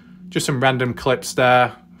section, just some random clips there,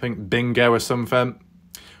 I think bingo or something.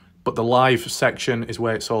 But the live section is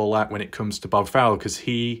where it's all at when it comes to Bob Farrell, because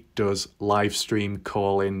he does live stream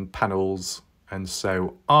call-in panels and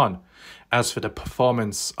so on. As for the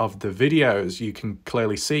performance of the videos, you can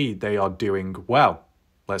clearly see they are doing well.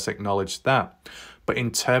 Let's acknowledge that. But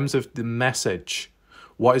in terms of the message,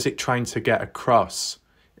 what is it trying to get across?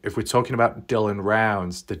 If we're talking about Dylan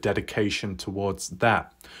rounds, the dedication towards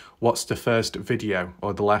that, what's the first video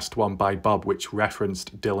or the last one by Bob which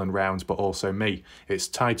referenced Dylan rounds but also me? It's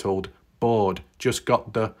titled Bored, just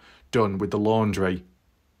got done with the laundry.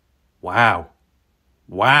 Wow.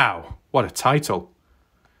 Wow, what a title.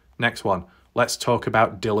 Next one, let's talk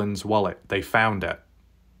about Dylan's wallet. They found it.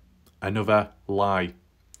 Another lie.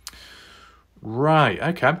 Right,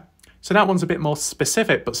 okay. So that one's a bit more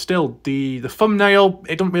specific, but still, the thumbnail,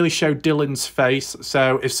 it doesn't really show Dylan's face.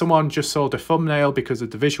 So if someone just saw the thumbnail because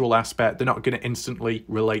of the visual aspect, they're not going to instantly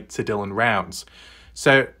relate to Dylan rounds.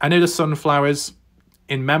 So I know the sunflowers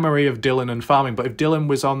in memory of Dylan and farming, but if Dylan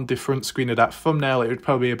was on the front screen of that thumbnail, it would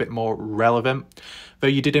probably be a bit more relevant. Though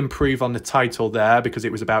you did improve on the title there because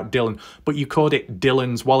it was about Dylan, but you called it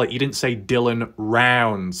Dylan's wallet. You didn't say Dylan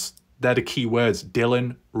rounds. They're the key words,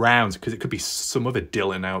 Dylan rounds, because it could be some other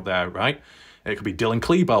Dylan out there, right? It could be Dylan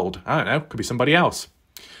Klebold. I don't know. It could be somebody else.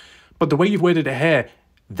 But the way you've worded it here,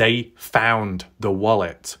 they found the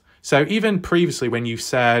wallet. So even previously when you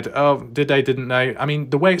said, oh, did they, didn't they? I mean,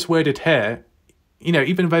 the way it's worded here, you know,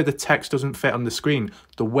 even though the text doesn't fit on the screen,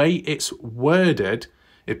 the way it's worded,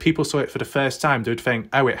 if people saw it for the first time, they would think,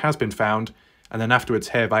 oh, it has been found. And then afterwards,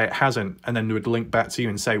 hereby it hasn't. And then they would link back to you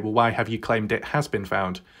and say, well, why have you claimed it has been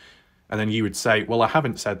found? And then you would say, well, I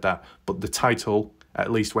haven't said that. But the title,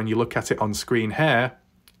 at least when you look at it on screen here,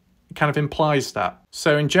 it kind of implies that.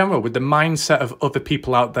 So in general, with the mindset of other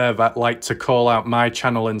people out there that like to call out my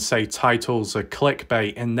channel and say titles are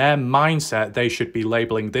clickbait, in their mindset, they should be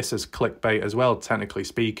labeling this as clickbait as well, technically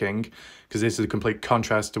speaking, because this is a complete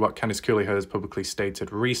contrast to what Candice Cooley has publicly stated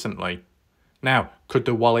recently. Now, could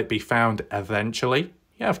the wallet be found eventually?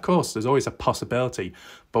 Yeah, of course, there's always a possibility,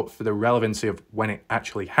 but for the relevancy of when it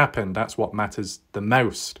actually happened, that's what matters the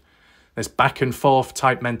most. This back and forth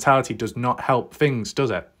type mentality does not help things,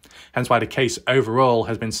 does it? Hence why the case overall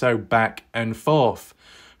has been so back and forth.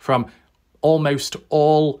 From almost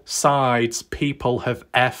all sides, people have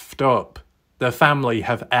effed up. The family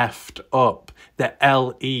have effed up. The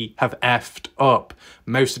LE have effed up.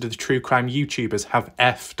 Most of the true crime YouTubers have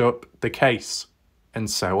effed up the case, and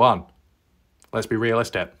so on. Let's be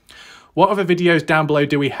realistic. What other videos down below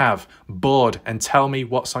do we have? Bored and tell me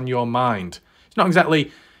what's on your mind. It's not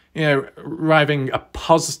exactly, you know, arriving a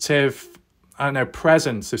positive, I don't know,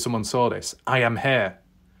 presence if someone saw this. I am here.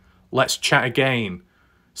 Let's chat again.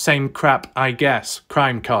 Same crap, I guess.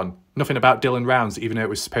 CrimeCon. Nothing about Dylan rounds, even though it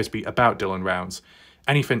was supposed to be about Dylan rounds.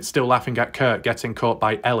 Anything still laughing at Kurt getting caught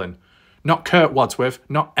by Ellen. Not Kurt Wadsworth,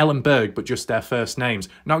 not Ellen Berg, but just their first names.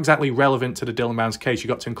 Not exactly relevant to the Dylan rounds case. You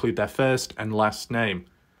got to include their first and last name.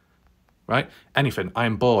 Right? Anything. I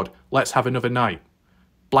am bored. Let's have another night.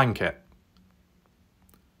 Blanket.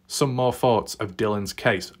 Some more thoughts of Dylan's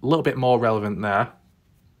case. A little bit more relevant there.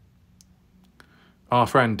 Our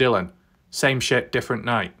friend Dylan. Same shit, different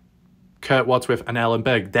night. Kurt Wadsworth and Ellen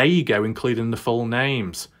Berg. There you go, including the full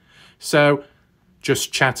names. So,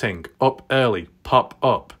 just chatting. Up early. Pop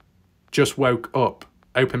up. Just woke up.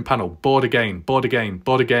 Open panel. Bored again. Bored again.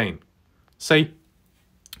 Bored again. See?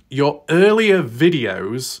 Your earlier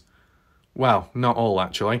videos, well, not all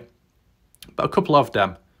actually, but a couple of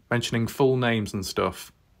them, mentioning full names and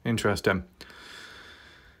stuff. Interesting.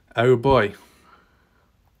 Oh boy.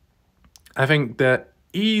 I think the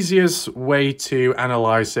easiest way to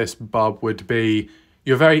analyse this, Bob, would be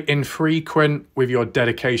you're very infrequent with your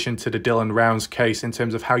dedication to the Dylan rounds case in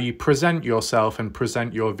terms of how you present yourself and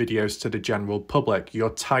present your videos to the general public. Your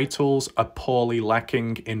titles are poorly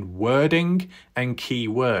lacking in wording and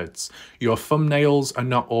keywords. Your thumbnails are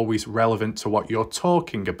not always relevant to what you're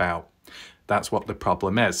talking about. That's what the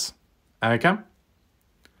problem is. Okay?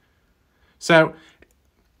 So,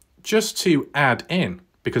 just to add in,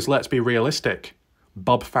 because let's be realistic,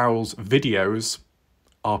 Bob Farrell's videos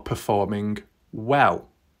are performing well.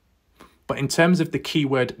 But in terms of the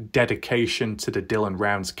keyword dedication to the Dylan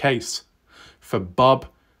rounds case, for Bob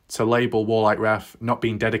to label WarLike Raf not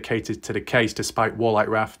being dedicated to the case despite WarLike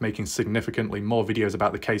Raf making significantly more videos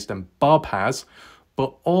about the case than Bob has,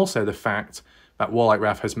 but also the fact that WarLike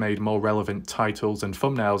Ref has made more relevant titles and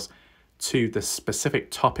thumbnails to the specific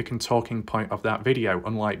topic and talking point of that video,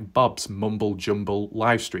 unlike Bob's mumble jumble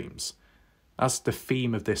live streams. That's the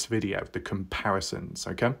theme of this video, the comparisons,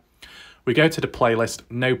 okay? We go to the playlist,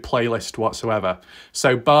 no playlist whatsoever.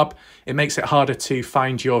 So Bob, it makes it harder to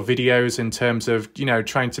find your videos in terms of, you know,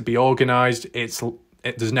 trying to be organized.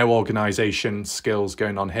 There's no organization skills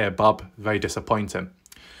going on here, Bob. Very disappointing.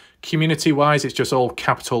 Community-wise, it's just all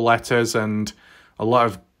capital letters and a lot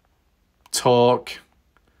of talk,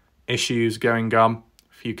 issues going on.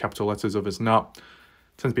 A few capital letters, others not.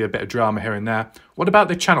 Tends to be a bit of drama here and there. What about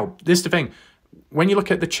the channel? This is the thing. When you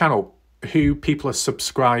look at the channel, who people are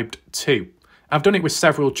subscribed to. I've done it with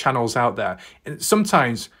several channels out there.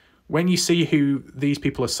 Sometimes when you see who these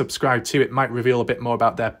people are subscribed to, it might reveal a bit more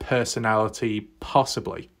about their personality,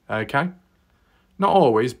 possibly, okay? Not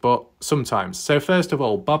always, but sometimes. So first of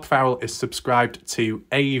all, Bob Farrell is subscribed to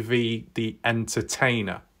AV the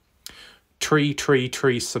Entertainer. Tree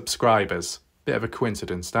subscribers. Bit of a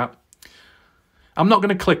coincidence, that. I'm not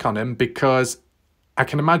going to click on him because I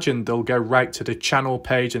can imagine they'll go right to the channel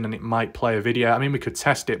page and then it might play a video. I mean, we could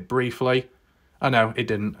test it briefly. Oh, no, it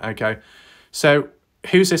didn't. Okay. So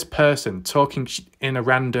who's this person talking in a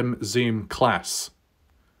random Zoom class?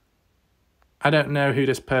 I don't know who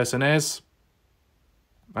this person is.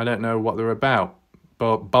 I don't know what they're about.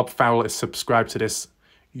 But Bob Farrell is subscribed to this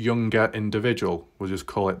younger individual. We'll just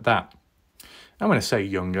call it that. I'm going to say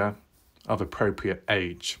younger, of appropriate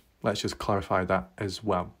age. Let's just clarify that as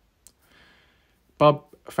well. Bob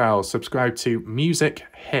Farrell subscribed to Music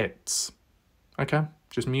Hits. Okay,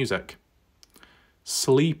 just music.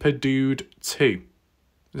 Sleeper Dude 2.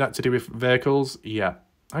 Is that to do with vehicles? Yeah.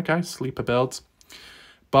 Okay, sleeper builds.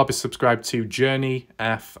 Bob is subscribed to Journey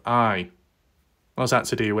FI. What's that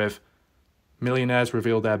to do with? Millionaires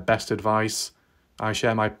reveal their best advice. I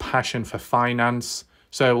share my passion for finance.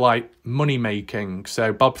 So, like, money making.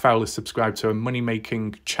 So, Bob Farrell is subscribed to a money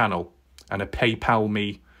making channel and a PayPal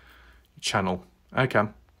Me channel. Okay.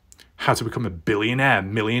 How to become a billionaire,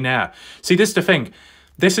 millionaire. See, this is the thing.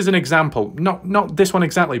 This is an example. Not this one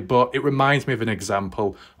exactly, but it reminds me of an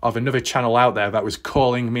example of another channel out there that was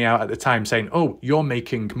calling me out at the time saying, oh, you're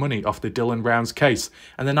making money off the Dylan Brown's case.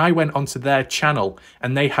 And then I went onto their channel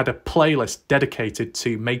and they had a playlist dedicated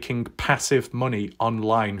to making passive money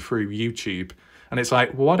online through YouTube. And it's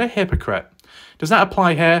like, what a hypocrite. Does that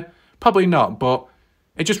apply here? Probably not, but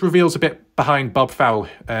it just reveals a bit behind Bob Farrell,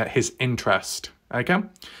 his interest. Okay?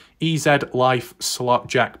 EZ Life Slot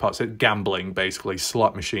Jackpots, it's gambling basically,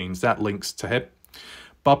 slot machines, that links to him.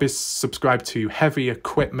 Bob is subscribed to Heavy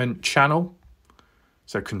Equipment channel,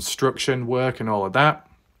 so construction work and all of that.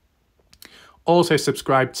 Also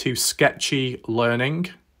subscribed to Sketchy Learning.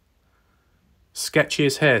 Sketchy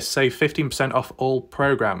is here, save 15% off all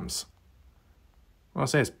programs.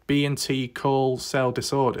 What's this? B&T call cell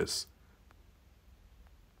disorders.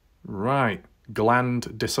 Right,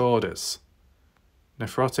 gland disorders.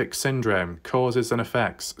 Nephrotic syndrome, causes and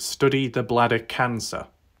effects. Study the bladder cancer.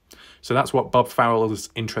 So that's what Bob Farrell is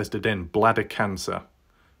interested in, bladder cancer.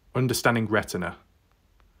 Understanding retina.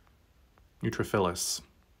 Neutrophilus.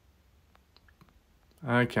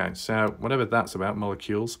 Okay, so whatever that's about,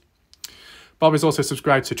 molecules. Bob is also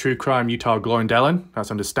subscribed to True Crime Utah Glendale. That's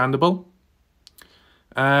understandable.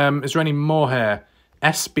 Is there any more here?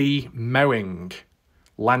 SB Mowing.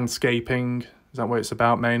 Landscaping. Is that what it's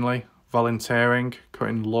about mainly? Volunteering,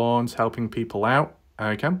 cutting lawns, helping people out.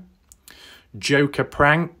 Okay. Joker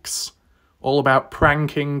Pranks. All about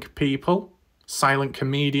pranking people. Silent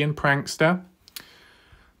comedian, prankster.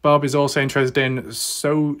 Bob is also interested in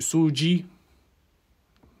Suji.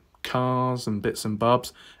 Cars and bits and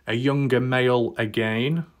bobs. A younger male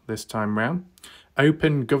again, this time round.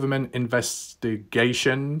 Open government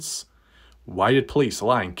investigations. Why did police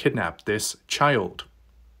lie and kidnap this child?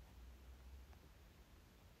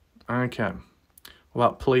 Okay. What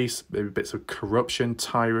about police? Maybe bits of corruption,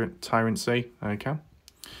 tyrancy. Okay.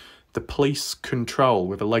 The police control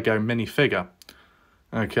with a Lego minifigure.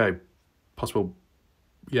 Okay. Possible,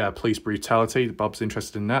 yeah, police brutality. Bob's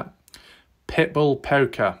interested in that. Pitbull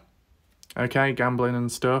poker. Okay, gambling and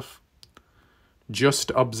stuff.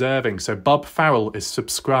 Just Observing. So Bob Farrell is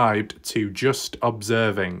subscribed to Just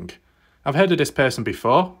Observing. I've heard of this person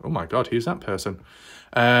before. Oh my God, who's that person?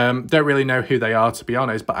 Don't really know who they are, to be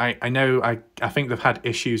honest, but I know, I think they've had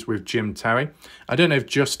issues with Jim Terry. I don't know if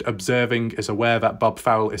Just Observing is aware that Bob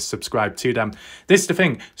Farrell is subscribed to them. This is the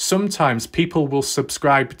thing. Sometimes people will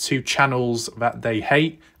subscribe to channels that they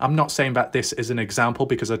hate. I'm not saying that this is an example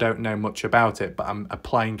because I don't know much about it, but I'm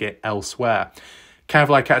applying it elsewhere. Kind of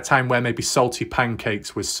like at a time where maybe Salty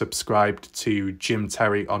Pancakes was subscribed to Jim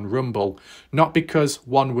Terry on Rumble. Not because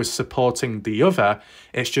one was supporting the other,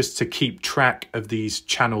 it's just to keep track of these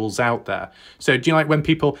channels out there. So do you like when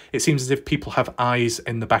people, it seems as if people have eyes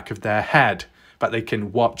in the back of their head, but they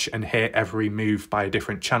can watch and hear every move by a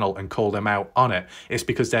different channel and call them out on it. It's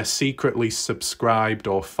because they're secretly subscribed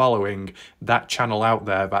or following that channel out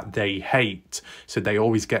there that they hate. So they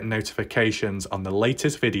always get notifications on the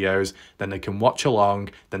latest videos, then they can watch along,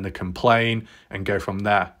 then they complain and go from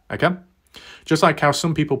there, okay? Just like how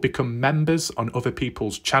some people become members on other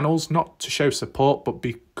people's channels, not to show support, but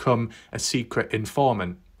become a secret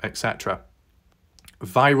informant, etc.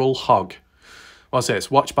 Viral hog. What's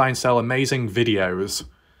this? Watch, buy and sell amazing videos.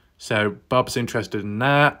 So Bob's interested in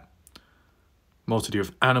that. More to do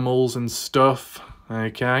with animals and stuff.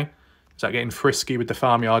 Okay. Is that getting frisky with the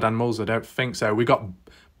farmyard animals? I don't think so. We got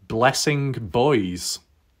blessing boys.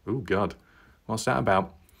 Oh, God. What's that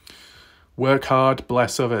about? Work hard,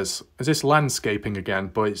 bless others. Is this landscaping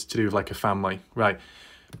again? But it's to do with like a family. Right.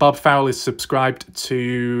 Bob Farrell is subscribed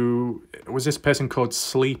to... Was this person called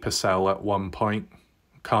Sleeper Cell at one point?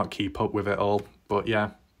 Can't keep up with it all. But yeah,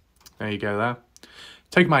 there you go there.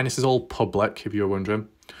 Take mine, this is all public, if you're wondering.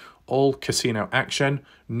 All casino action,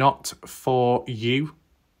 not for you.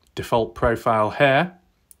 Default profile here.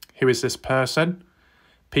 Who is this person?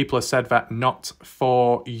 People have said that not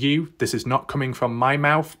for you. This is not coming from my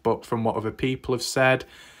mouth, but from what other people have said.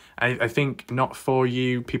 I think not for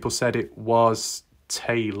you, people said it was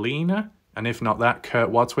Taylina. And if not that, Kurt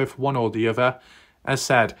Wadsworth, one or the other. As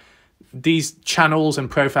said, these channels and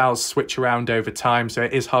profiles switch around over time, so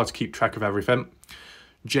it is hard to keep track of everything.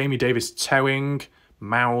 Jamie Davis towing,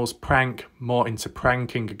 Mao's prank, more into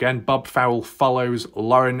pranking again. Bob Farrell follows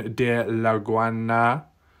Lauren de Laguana.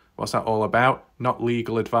 What's that all about? Not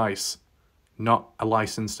legal advice. Not a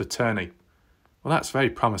licensed attorney. Well, that's very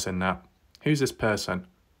promising, that. Who's this person?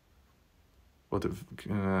 What?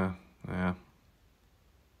 Yeah.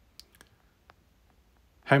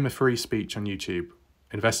 Home of free speech on YouTube.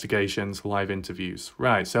 Investigations, live interviews.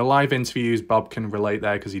 Right, so live interviews, Bob can relate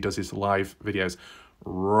there because he does his live videos.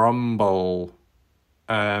 Rumble.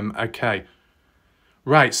 Okay.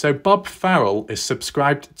 Right, so Bob Farrell is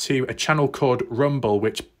subscribed to a channel called Rumble,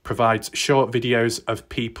 which provides short videos of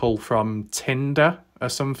people from Tinder or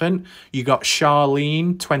something. You got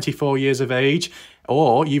Charlene, 24 years of age,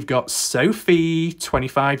 or you've got Sophie,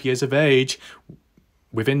 25 years of age.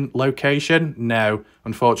 Within location? No,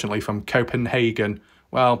 unfortunately, from Copenhagen.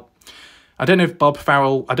 Well, I don't know if Bob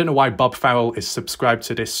Farrell... I don't know why Bob Farrell is subscribed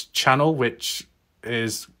to this channel, which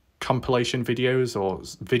is compilation videos or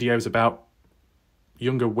videos about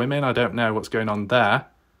younger women. I don't know what's going on there.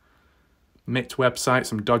 MIT website,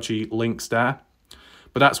 some dodgy links there.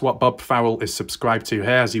 But that's what Bob Farrell is subscribed to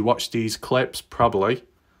here. Has he watched these clips? Probably.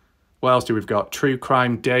 What else do we've got? True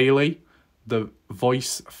Crime Daily, The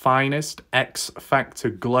Voice Finest, X Factor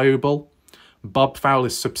Global. Bob Farrell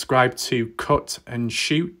is subscribed to Cut and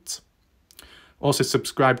Shoot. Also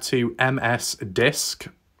subscribed to MS Disc.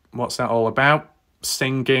 What's that all about?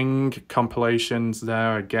 Singing compilations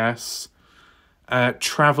there, I guess.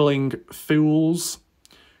 Traveling Fools.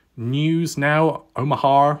 News Now,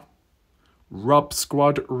 Omaha. Rob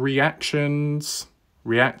Squad Reactions.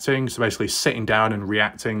 Reacting, so basically sitting down and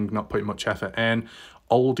reacting, not putting much effort in.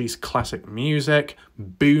 Oldies Classic Music.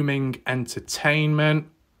 Booming Entertainment.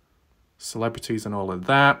 Celebrities and all of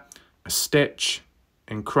that. A Stitch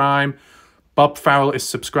in Crime. Bob Farrell is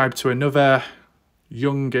subscribed to another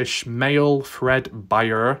youngish male, Fred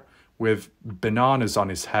Bayer, with bananas on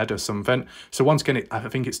his head or something. So once again, I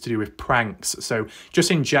think it's to do with pranks. So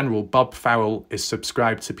just in general, Bob Farrell is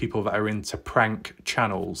subscribed to people that are into prank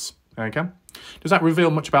channels. Okay. Does that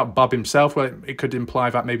reveal much about Bob himself? Well, it could imply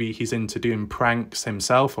that maybe he's into doing pranks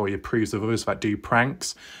himself, or he approves of others that do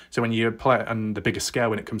pranks. So when you apply it on the bigger scale,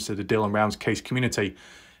 when it comes to the Dylan Rounds case community,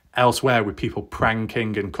 elsewhere with people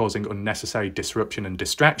pranking and causing unnecessary disruption and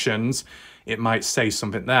distractions, it might say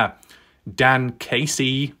something there. Dan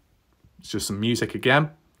Casey, it's just some music again.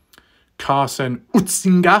 Carson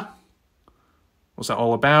Utzinger, what's that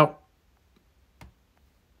all about?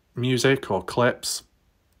 Music or clips.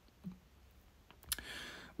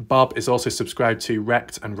 Bob is also subscribed to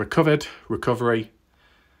Wrecked and Recovery.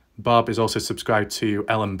 Bob is also subscribed to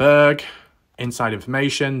Ellen Berg, Inside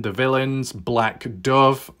Information, The Villains, Black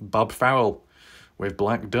Dove, Bob Farrell with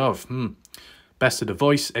Black Dove. Best of the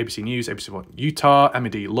Voice, ABC News, ABC One Utah,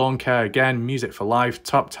 M&D Lawn Care again, Music for Life,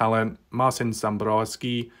 Top Talent, Marcin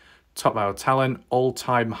Zambrowski, Top Our Talent, All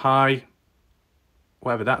Time High,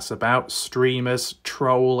 whatever that's about, Streamers,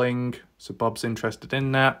 Trolling, so Bob's interested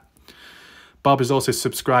in that. Bob is also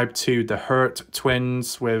subscribed to the Hurt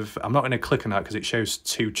Twins with, I'm not going to click on that because it shows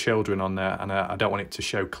 2 children on there, and I don't want it to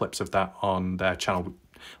show clips of that on their channel.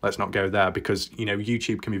 Let's not go there because, you know,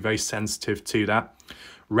 YouTube can be very sensitive to that.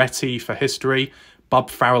 Retty for history.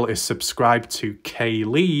 Bob Farrell is subscribed to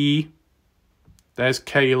Kaylee. There's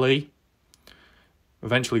Kaylee.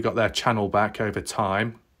 Eventually got their channel back over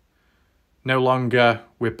time. No longer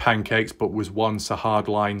with pancakes, but was once a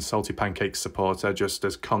hardline salty pancakes supporter, just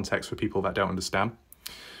as context for people that don't understand.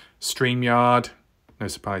 StreamYard, no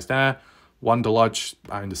surprise there. Wonder Lodge,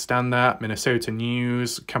 I understand that. Minnesota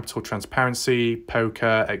News, Capital Transparency,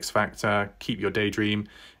 Poker, X Factor, Keep Your Daydream,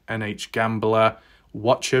 NH Gambler,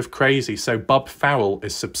 Watcher of Crazy. So Bob Farrell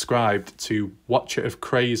is subscribed to Watcher of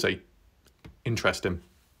Crazy. Interesting.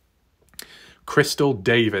 Crystal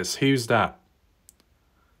Davis, who's that?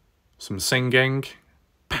 Some singing.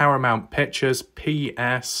 Paramount Pictures,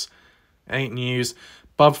 PS, 8 News.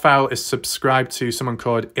 Bob Farrell is subscribed to someone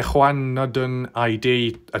called Ikhwanudun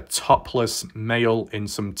ID, a topless male in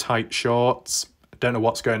some tight shorts. I don't know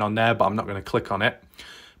what's going on there, but I'm not going to click on it.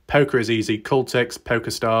 Poker is Easy, Cultix,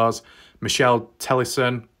 Poker Stars, Michelle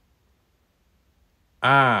Tellison.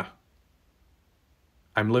 I'm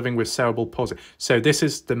living with cerebral palsy. So this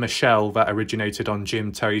is the Michelle that originated on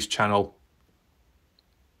Jim Terry's channel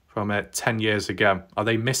from 10 years ago. Are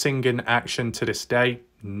they missing in action to this day?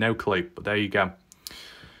 No clue, but there you go.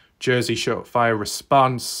 Jersey Short Fire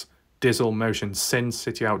Response, Dizzle Motion Sin,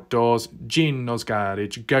 City Outdoors, Gene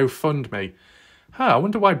Garage, GoFundMe. I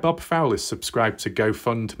wonder why Bob Farrell is subscribed to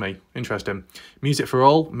GoFundMe. Interesting. Music for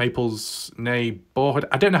All, Maples Neighborhood.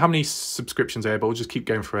 I don't know how many subscriptions there, but we'll just keep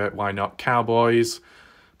going for it. Why not? Cowboys,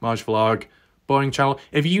 Marge Vlog, Boring Channel.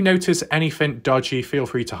 If you notice anything dodgy, feel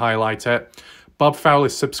free to highlight it. Bob Farrell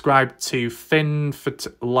is subscribed to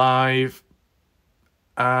FinFit Live.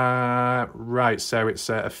 Right, so it's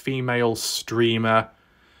a female streamer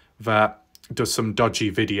that does some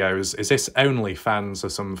dodgy videos. Is this OnlyFans or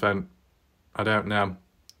something? I don't know.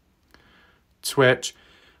 Twitch,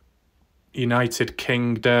 United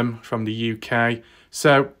Kingdom from the UK.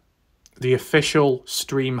 So the official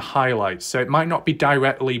stream highlights. So it might not be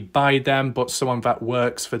directly by them, but someone that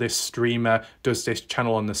works for this streamer does this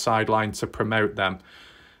channel on the sideline to promote them.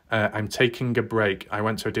 I'm taking a break. I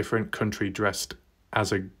went to a different country dressed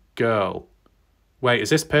as a girl. Wait, is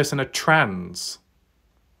this person a trans?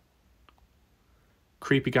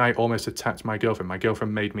 Creepy guy almost attacked my girlfriend. My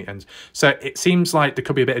girlfriend made me end. So it seems like there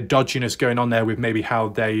could be a bit of dodginess going on there with maybe how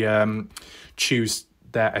they choose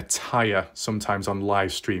their attire sometimes on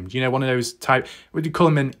live stream. You know, one of those type, would you call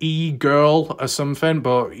them an e-girl or something?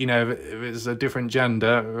 But, you know, if it's a different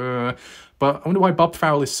gender. But I wonder why Bob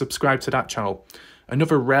Farrell is subscribed to that channel.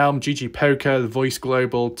 Another Realm, GG Poker, The Voice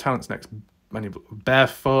Global, Talents Next,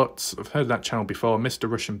 Barefoot. I've heard of that channel before. Mr.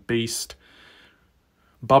 Russian Beast.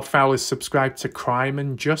 Bob Farrell is subscribed to Crime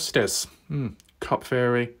and Justice. Cop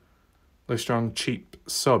Theory. Low Strong, Cheap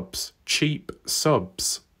Subs. Cheap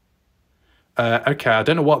Subs. Okay, I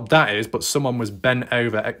don't know what that is, but someone was bent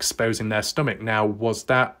over exposing their stomach. Now, was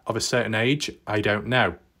that of a certain age? I don't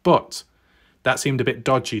know. But that seemed a bit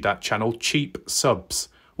dodgy, that channel. Cheap Subs.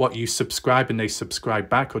 What, you subscribe and they subscribe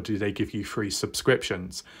back, or do they give you free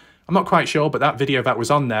subscriptions? I'm not quite sure, but that video that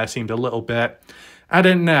was on there seemed a little bit... I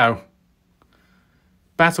don't know.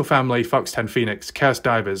 Battle Family, Fox 10 Phoenix, Chaos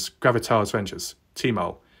Divers, Gravitar's Ventures,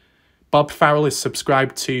 T-Mole. Bob Farrell is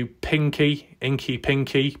subscribed to Pinky, Inky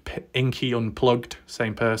Pinky, Inky Unplugged,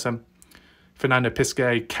 same person. Fernando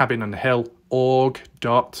Pisquet, Cabin on the Hill, Org,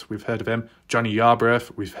 Dot, we've heard of him. Johnny Yarborough,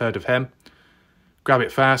 we've heard of him. Grab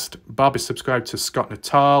It Fast. Bob is subscribed to Scott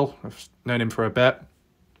Natal, I've known him for a bit.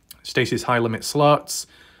 Stacey's High Limit Slots.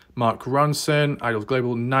 Mark Ronson, Idol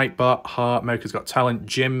Global, Nightbot, Heart, America's Got Talent,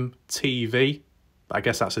 Jim TV. I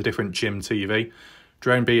guess that's a different Jim TV.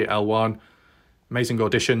 Drone B, L1. Amazing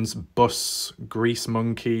Auditions, Bus, Grease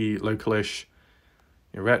Monkey, Localish,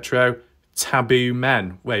 Retro, Taboo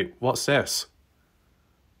Men. Wait, what's this?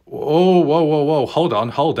 Oh, whoa. Hold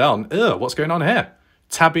on. Ugh, what's going on here?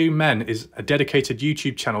 Taboo Men is a dedicated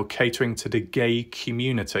YouTube channel catering to the gay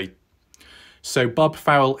community. So Bob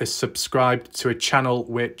Farrell is subscribed to a channel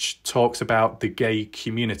which talks about the gay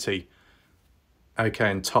community.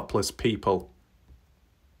 Okay, and topless people.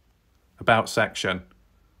 About section.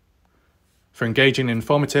 For engaging,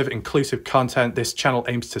 informative, inclusive content, this channel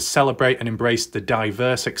aims to celebrate and embrace the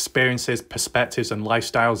diverse experiences, perspectives, and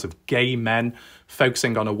lifestyles of gay men,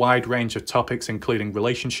 focusing on a wide range of topics, including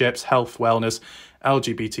relationships, health, wellness,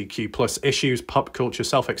 LGBTQ+ issues, pop culture,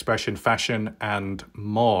 self-expression, fashion, and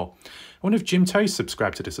more. I wonder if Jim Terry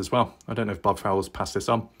subscribed to this as well. I don't know if Bob Farrell's passed this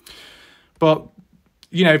on. But,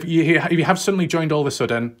 you know, if you have suddenly joined all of a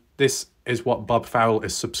sudden, this is what Bob Farrell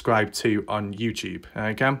is subscribed to on YouTube.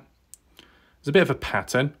 Okay, there's a bit of a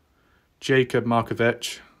pattern. Jacob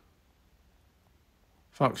Markovich,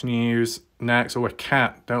 Fox News, next. Oh, a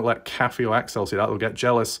cat. Don't let Kathy or Axel see that. They'll get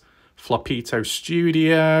jealous. Flopito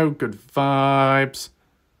Studio, good vibes.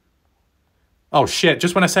 Oh shit,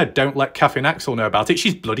 just when I said don't let Kathy and Axel know about it,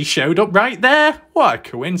 she's bloody showed up right there. What a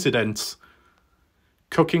coincidence.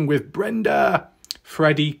 Cooking with Brenda.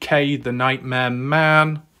 Freddie K, the Nightmare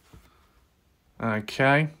Man.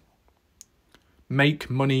 Okay. Make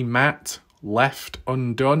Money Matt, Left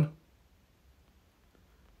Undone.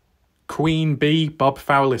 Queen Bee, Bob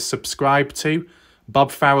Farrell is subscribed to.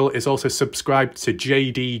 Bob Farrell is also subscribed to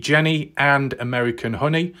JD Jenny and American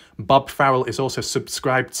Honey. Bob Farrell is also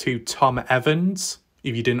subscribed to Tom Evans.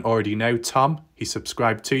 If you didn't already know Tom, he's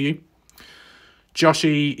subscribed to you.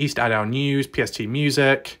 Joshy, East Adel News, PST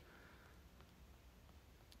Music.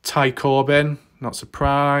 Ty Corbin, not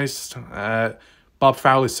surprised. Bob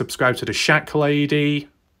Farrell is subscribed to the Shack Lady.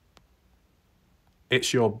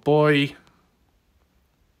 It's Your Boy.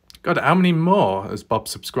 God, how many more has Bob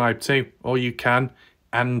subscribed to? All You Can.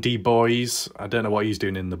 Andy Boys. I don't know what he's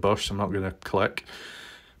doing in the bush. I'm not going to click.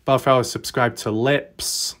 Bob Farrell is subscribed to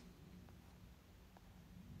Lips.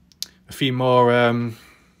 A few more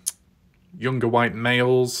younger white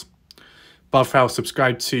males. Bob Farrell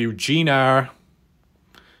subscribed to Gina.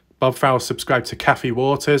 Bob Farrell subscribed to Kathy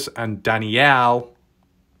Waters and Danielle.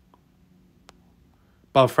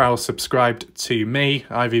 Bob Farrell subscribed to me.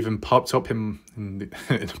 I've even popped up in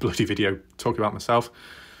a bloody video talking about myself.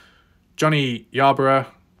 Johnny Yarborough.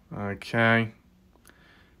 Okay.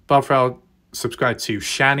 Bob Farrell subscribed to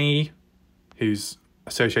Shani, who's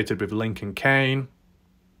associated with Lincoln Kane.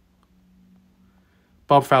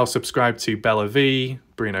 Bob Farrell subscribed to Bella V,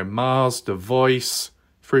 Bruno Mars, The Voice,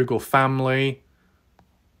 Frugal Family,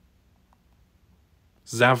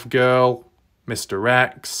 Zav Girl, Mr.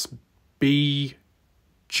 X, B,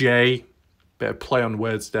 J, bit of play on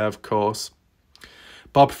words there, of course.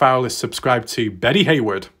 Bob Farrell is subscribed to Betty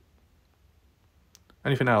Hayward.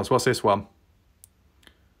 Anything else? What's this one?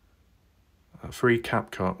 Free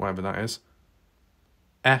CapCut, whatever that is.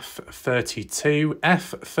 F32.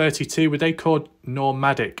 F32, were they called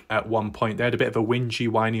Nomadic at one point? They had a bit of a whingy,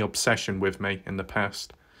 whiny obsession with me in the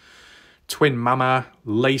past. Twin Mama,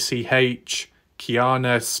 Lacey H,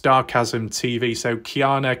 Kiana, Starcasm TV. So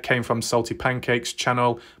Kiana came from Salty Pancakes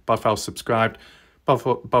channel. Bob Farrell subscribed.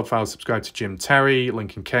 Bob Farrell subscribed to Jim Terry,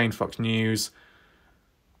 Lincoln Kane, Fox News.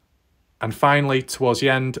 And finally, towards the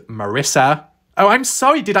end, Marissa. Oh, I'm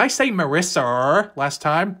sorry. Did I say Marissa last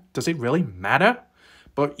time? Does it really matter?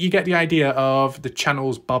 But you get the idea of the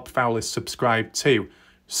channels Bob Farrell is subscribed to,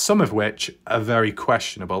 some of which are very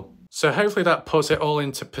questionable. So hopefully that puts it all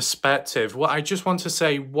into perspective. What I just want to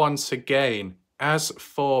say once again, as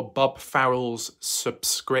for Bob Farrell's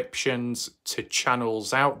subscriptions to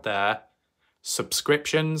channels out there,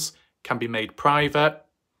 subscriptions can be made private.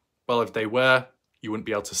 Well, if they were, you wouldn't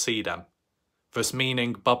be able to see them. Thus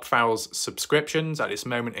meaning Bob Farrell's subscriptions at this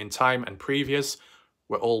moment in time and previous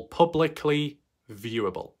were all publicly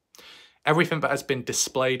viewable. Everything that has been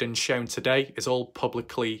displayed and shown today is all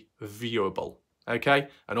publicly viewable, okay?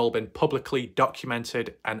 And all been publicly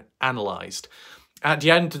documented and analysed. At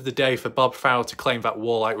the end of the day, for Bob Farrell to claim that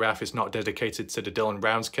WarLike Raf is not dedicated to the Dylan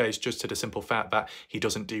Brown's case, just to the simple fact that he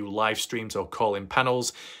doesn't do live streams or call-in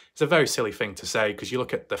panels, it's a very silly thing to say, because you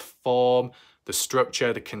look at the form, the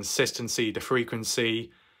structure, the consistency, the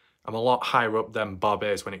frequency, I'm a lot higher up than Bob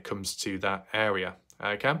is when it comes to that area,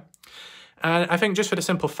 okay? And I think just for the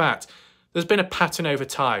simple fact, there's been a pattern over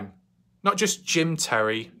time. Not just Jim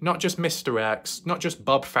Terry, not just Mr. X, not just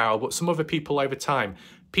Bob Farrell, but some other people over time.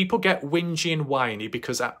 People get whingy and whiny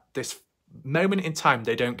because at this moment in time,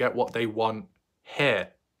 they don't get what they want here.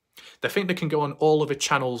 They think they can go on all of the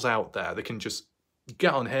channels out there. They can just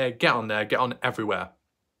get on here, get on there, get on everywhere.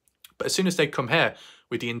 But as soon as they come here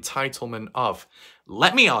with the entitlement of,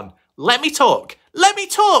 let me on, let me talk,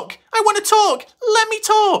 I want to talk, let me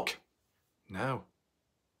talk. No,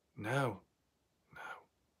 no, no.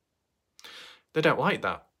 They don't like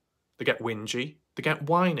that. They get whingy, they get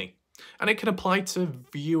whiny. And it can apply to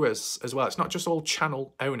viewers as well. It's not just all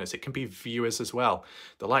channel owners, it can be viewers as well.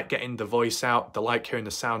 They like getting the voice out, they like hearing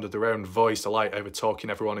the sound of their own voice, they like over talking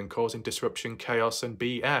everyone and causing disruption, chaos and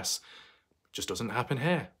BS. It just doesn't happen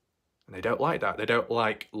here. And they don't like that. They don't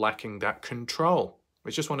like lacking that control.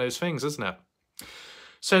 It's just one of those things, isn't it?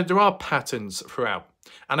 So there are patterns throughout.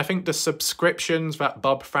 And I think the subscriptions that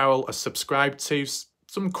Bob Farrell has subscribed to,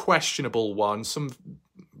 some questionable ones, some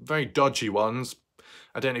very dodgy ones,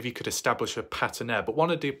 I don't know if you could establish a pattern there, but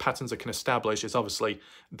one of the patterns I can establish is obviously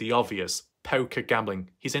the obvious. poker, gambling.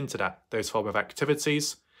 He's into that, those form of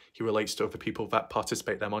activities. He relates to other people that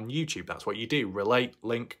participate them on YouTube. That's what you do. Relate,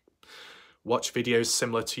 link, watch videos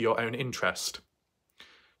similar to your own interest.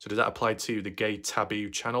 So does that apply to the gay taboo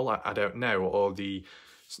channel? I don't know. Or the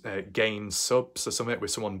gain subs or something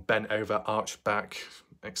with someone bent over, arched back,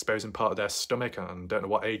 exposing part of their stomach. And don't know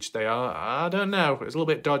what age they are. I don't know. It's a little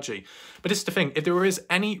bit dodgy. But it's the thing. If there is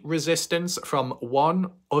any resistance from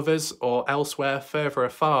one, others, or elsewhere, further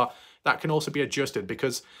afar, that can also be adjusted,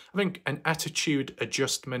 because I think an attitude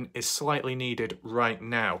adjustment is slightly needed right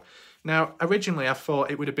now. Now, originally I thought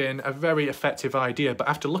it would have been a very effective idea, but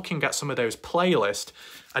after looking at some of those playlists,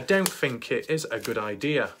 I don't think it is a good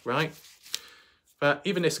idea, right? But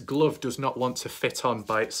even this glove does not want to fit on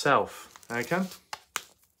by itself, okay?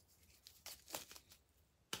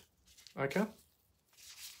 Okay.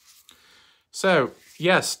 So,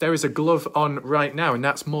 yes, there is a glove on right now, and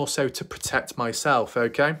that's more so to protect myself,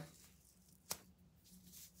 okay?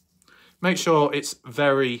 Make sure it's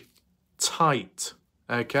very tight,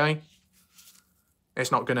 okay?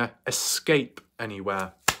 It's not going to escape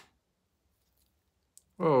anywhere.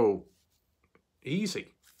 Oh,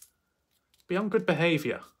 easy. Be on good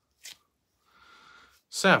behaviour.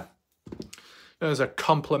 So, there's a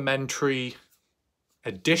complimentary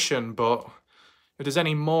addition, but if there's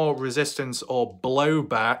any more resistance or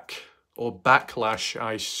blowback, or backlash,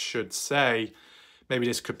 I should say, maybe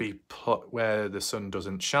this could be put where the sun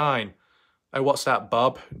doesn't shine. Oh, what's that,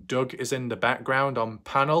 Bob? Doug is in the background on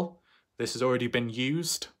panel. This has already been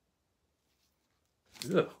used.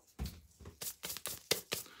 Ugh.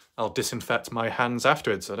 I'll disinfect my hands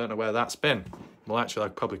afterwards. I don't know where that's been. Well, actually, I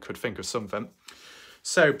probably could think of something.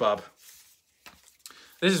 So, Bob,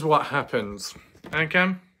 this is what happens,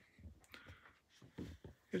 okay?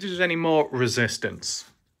 If there's any more resistance,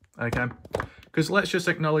 okay? Because let's just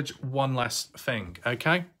acknowledge one last thing,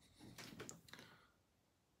 okay?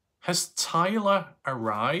 Has Tyler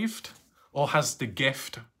arrived, or has the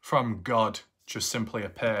gift from God just simply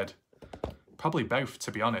appeared? Probably both,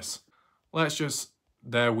 to be honest. Let's just,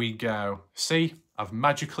 there we go. See, I've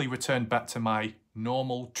magically returned back to my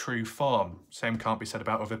normal, true form. Same can't be said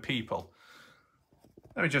about other people.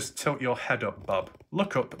 Let me just tilt your head up, Bob.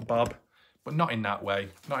 Look up, Bob, but not in that way,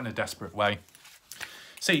 not in a desperate way.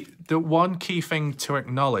 See, the one key thing to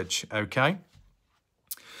acknowledge, okay?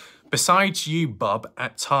 Besides you, Bob,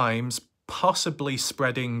 at times possibly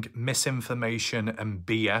spreading misinformation and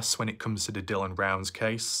BS when it comes to the Dylan Rounds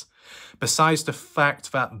case, besides the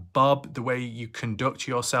fact that, Bob, the way you conduct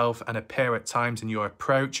yourself and appear at times in your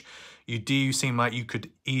approach, you do seem like you could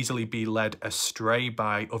easily be led astray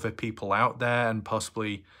by other people out there and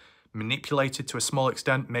possibly manipulated to a small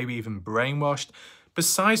extent, maybe even brainwashed.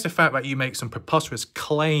 Besides the fact that you make some preposterous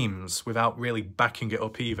claims without really backing it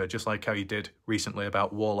up either, just like how you did recently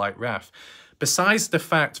about WarLike Ref. Besides the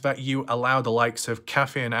fact that you allow the likes of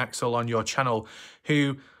Kathy and Axel on your channel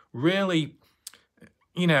who really,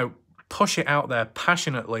 you know, push it out there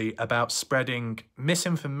passionately about spreading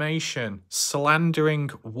misinformation, slandering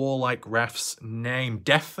WarLike Ref's name,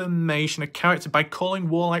 defamation of character by calling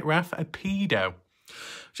WarLike Ref a pedo.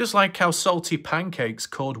 Just like how Salty Pancakes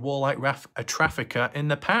called WarLike Ref a trafficker in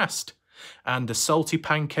the past. And the Salty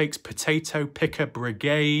Pancakes Potato Picker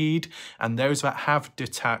Brigade and those that have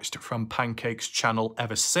detached from Pancake's channel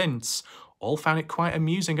ever since all found it quite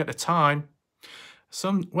amusing at the time.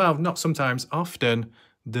 Well, not sometimes, often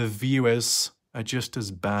the viewers are just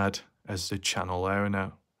as bad as the channel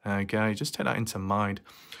owner. Okay, just take that into mind.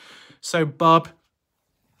 So, Bob,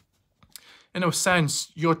 in a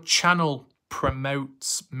sense, your channel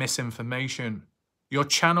promotes misinformation. Your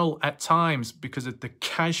channel at times, because of the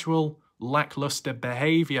casual, lackluster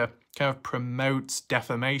behavior, kind of promotes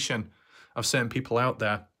defamation of certain people out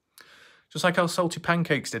there. Just like how Salty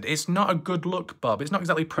Pancakes did. It's not a good look, Bob. It's not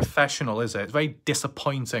exactly professional, is it? It's very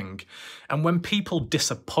disappointing. And when people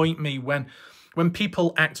disappoint me, when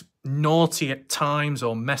people act naughty at times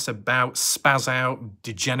or mess about, spaz out,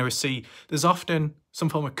 degeneracy, there's often some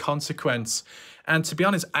form of consequence. And to be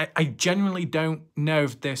honest, I genuinely don't know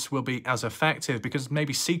if this will be as effective, because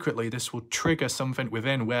maybe secretly this will trigger something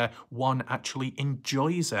within where one actually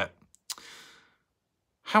enjoys it.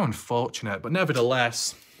 How unfortunate, but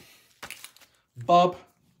nevertheless, Bob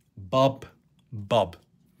the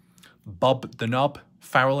knob,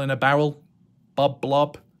 Farrell in a barrel, Bob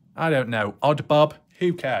Blob, I don't know, Odd Bob,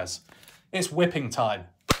 who cares? It's whipping time.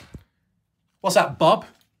 What's that, Bob?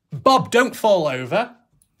 Bob, don't fall over.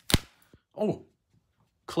 Oh,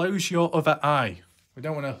 close your other eye. We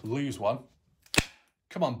don't want to lose one.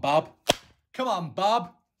 Come on, Bob. Come on,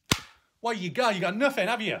 Bob. What you got? You got nothing,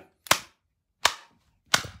 have you?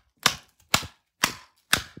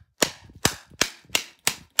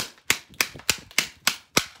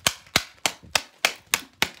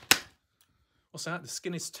 What's that? The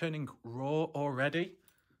skin is turning raw already?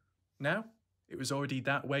 No? It was already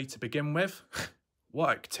that way to begin with? What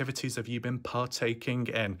activities have you been partaking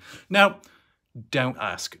in? No, don't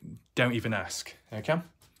ask. Don't even ask, okay?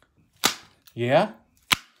 Yeah?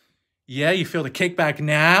 Yeah, you feel the kickback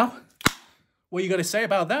now? What you got to say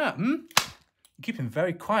about that, hmm? You're keeping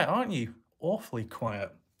very quiet, aren't you? Awfully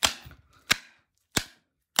quiet.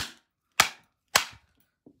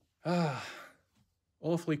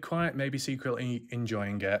 Awfully quiet, maybe secretly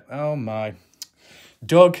enjoying it. Oh my.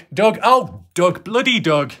 Doug, oh, Doug, bloody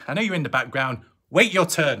Doug. I know you're in the background. Wait your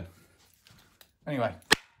turn. Anyway.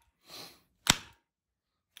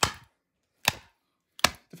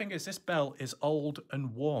 The thing is, this belt is old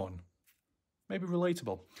and worn. Maybe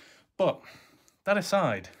relatable. But, that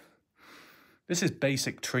aside, this is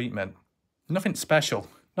basic treatment. Nothing special.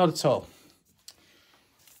 Not at all.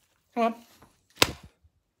 Come on.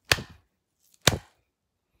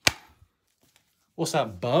 What's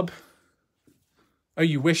that, bub? Oh,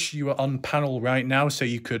 you wish you were on panel right now so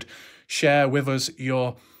you could share with us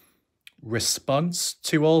your response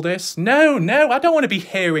to all this? No, I don't want to be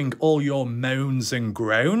hearing all your moans and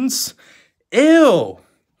groans. Ew!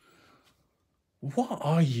 What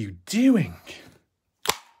are you doing?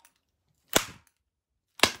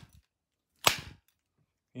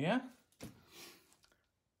 Yeah?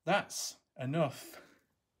 That's enough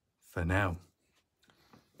for now.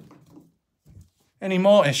 Any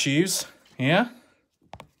more issues? Yeah?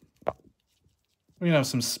 We're gonna have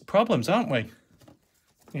some problems, aren't we?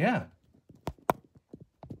 Yeah.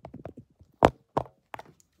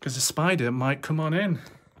 Because the spider might come on in.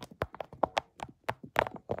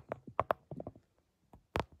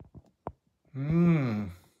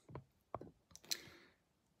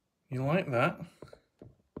 You like that?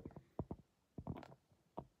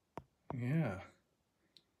 Yeah.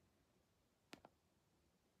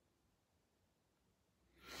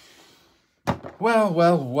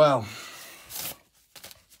 Well.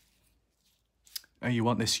 Oh, you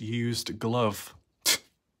want this used glove?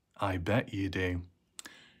 I bet you do.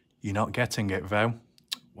 You're not getting it, though.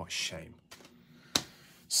 What a shame.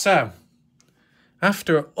 So,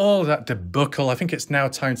 after all that debacle, I think it's now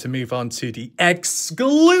time to move on to the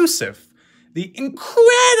exclusive, the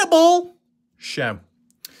incredible show.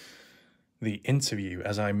 The interview,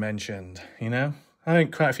 as I mentioned, you know? I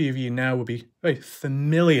think quite a few of you now will be very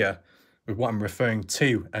familiar with what I'm referring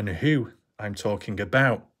to and who I'm talking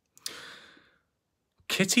about.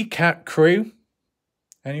 Kitty Cat Crew?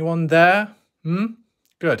 Anyone there?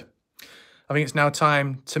 Good. I think it's now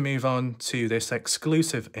time to move on to this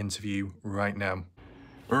exclusive interview right now.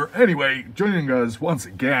 Anyway, joining us once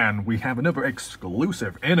again, we have another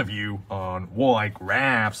exclusive interview on WarLike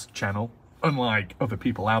Raph's channel. Unlike other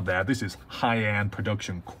people out there, this is high-end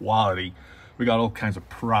production quality. We got all kinds of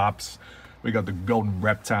props. We got the golden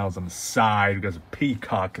reptiles on the side. We got a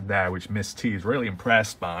peacock there, which Miss T is really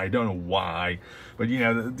impressed by. I don't know why. But, you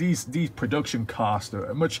know, these production costs are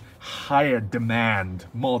a much higher demand,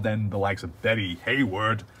 more than the likes of Betty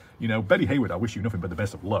Hayward. You know, Betty Hayward, I wish you nothing but the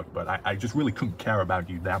best of luck, but I just really couldn't care about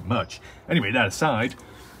you that much. Anyway, that aside.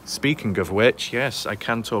 Speaking of which, yes, I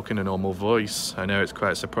can talk in a normal voice. I know it's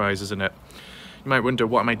quite a surprise, isn't it? You might wonder,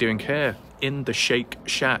 what am I doing here? In the Shake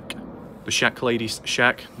Shack. The Shack Lady's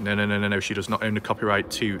Shack? No, she does not own the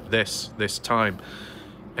copyright to this time.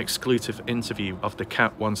 Exclusive interview of the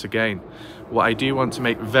cat once again. What I do want to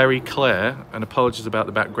make very clear, and apologies about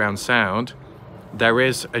the background sound, there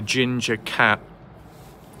is a ginger cat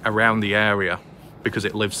around the area because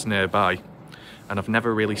it lives nearby. And I've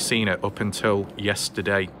never really seen it up until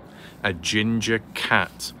yesterday. A ginger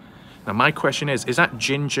cat. Now my question is that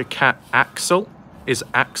ginger cat Axel? Is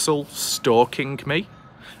Axel stalking me?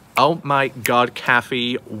 Oh my God,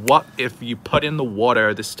 Kathy, what if you put in the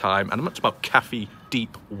water this time? And I'm not talking about Kathy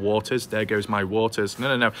Deep Waters. There goes my waters.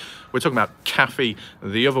 No. We're talking about Kathy,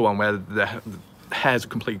 the other one where the hair's a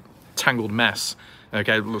complete tangled mess.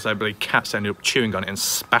 Okay, it looks like the cats ended up chewing on it and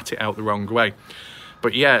spat it out the wrong way.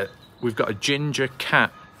 But yeah, we've got a ginger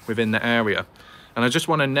cat within the area. And I just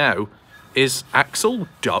want to know, is Axel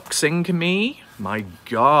doxing me? My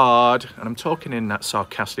God. And I'm talking in that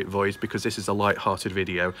sarcastic voice because this is a light-hearted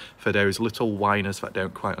video for those little whiners that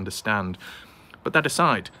don't quite understand. But that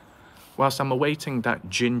aside, whilst I'm awaiting that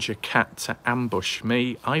ginger cat to ambush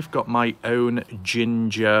me, I've got my own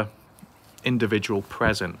ginger individual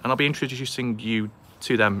present. And I'll be introducing you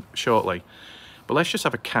to them shortly. But let's just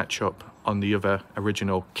have a catch-up on the other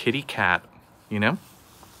original kitty cat, you know?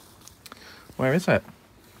 Where is it?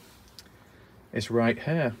 It's right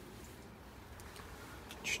here.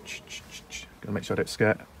 Gotta make sure I don't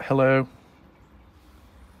scare. Hello.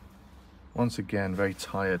 Once again, very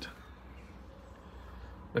tired.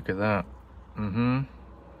 Look at that.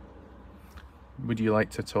 Would you like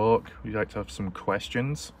to talk? Would you like to have some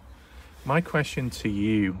questions? My question to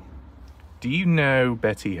you, do you know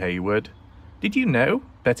Betty Haywood? Did you know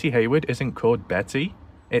Betty Haywood isn't called Betty?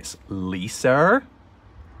 It's Lisa?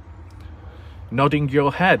 Nodding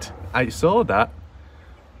your head. I saw that.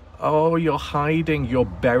 Oh, you're hiding. You're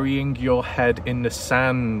burying your head in the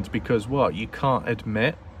sand because what? You can't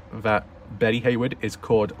admit that Betty Haywood is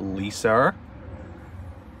called Lisa?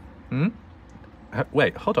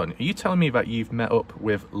 Wait, hold on. Are you telling me that you've met up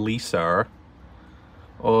with Lisa?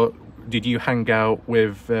 Or did you hang out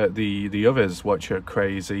with the others? Watch your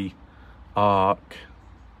crazy arc.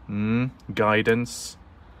 Guidance.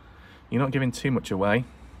 You're not giving too much away.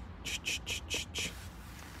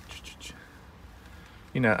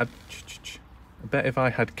 You know, I bet if I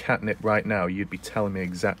had catnip right now, you'd be telling me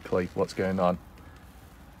exactly what's going on.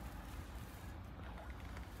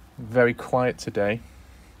 Very quiet today.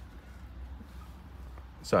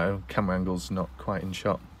 So, camera angle's not quite in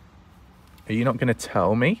shot. Are you not going to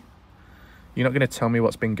tell me? You're not going to tell me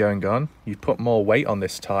what's been going on? You've put more weight on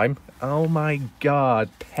this time. Oh my God,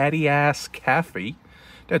 petty ass Kathy.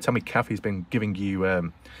 Don't tell me Kathy's been giving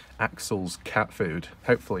you Axel's cat food.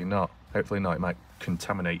 Hopefully not. Hopefully not. It might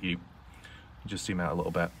contaminate you. Just zoom out a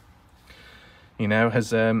little bit. You know,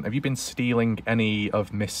 have you been stealing any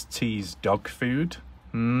of Miss T's dog food?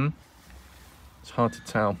 It's hard to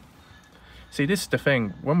tell. See, this is the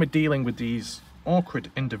thing. When we're dealing with these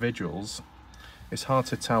awkward individuals, it's hard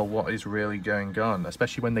to tell what is really going on,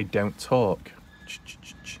 especially when they don't talk.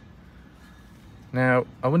 Now,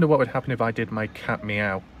 I wonder what would happen if I did my cat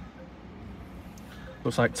meow.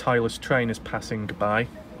 Looks like Tyler's train is passing by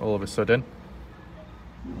all of a sudden.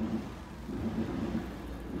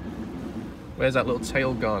 Where's that little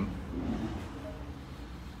tail gone?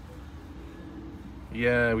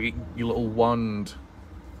 Yeah, we get your little wand.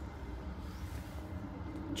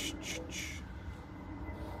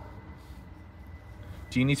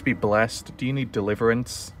 Do you need to be blessed? Do you need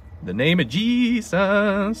deliverance? In the name of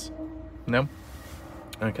Jesus. No?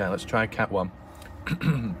 Okay, let's try cat one.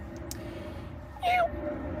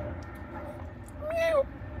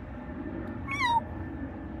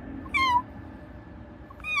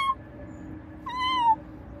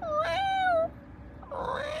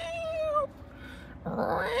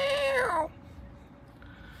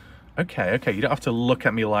 Okay, you don't have to look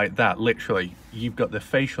at me like that. Literally, you've got the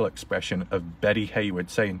facial expression of Betty Haywood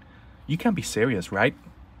saying, you can't be serious, right?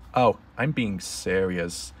 Oh, I'm being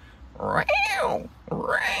serious.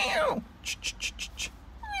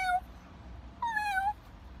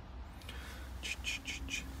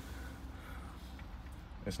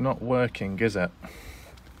 It's not working, is it?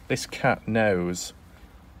 This cat knows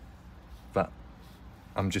that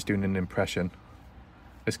I'm just doing an impression.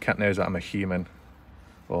 This cat knows that I'm a human.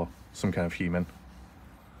 Or some kind of human.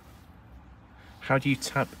 How do you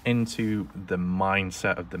tap into the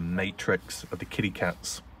mindset of the matrix of the kitty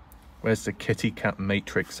cats? Where's the kitty cat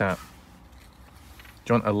matrix at?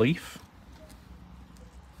 Do you want a leaf?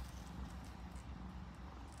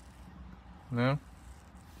 No?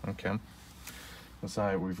 Okay.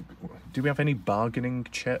 So do we have any bargaining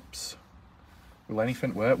chips? Will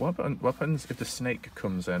anything work? What happens if the snake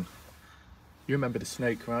comes in? You remember the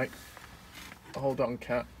snake, right? Hold on,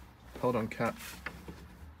 cat. Hold on, cat.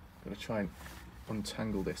 Gotta try and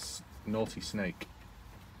untangle this naughty snake.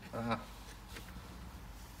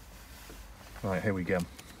 Right, here we go.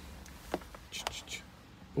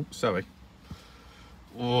 Oh, sorry.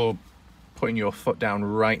 Oh, putting your foot down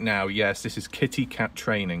right now. Yes, this is kitty cat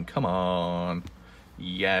training. Come on.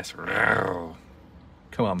 Yes.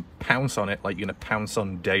 Come on, pounce on it like you're gonna pounce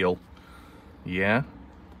on Dale. Yeah?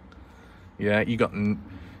 Yeah, you got...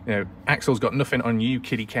 You know, Axel's got nothing on you,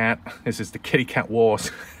 kitty cat. This is the kitty cat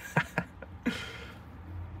wars.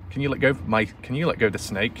 Can you let go of the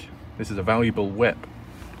snake? This is a valuable whip.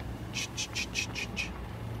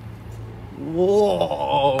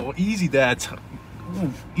 Whoa! Easy there,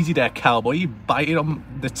 easy there, cowboy. You biting on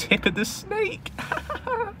the tip of the snake.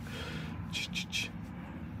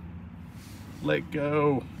 Let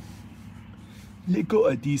go. Let go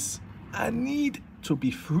of this. I need to be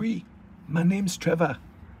free. My name's Trevor.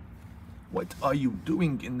 What are you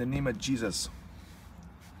doing in the name of Jesus?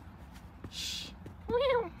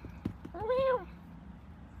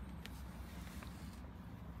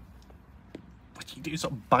 What you do?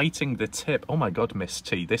 Stop biting the tip. Oh my God, Miss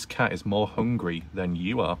T, this cat is more hungry than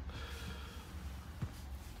you are.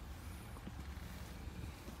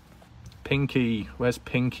 Pinky, where's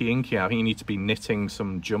Pinky Inky? I think you need to be knitting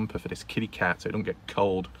some jumper for this kitty cat so it don't get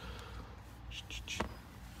cold.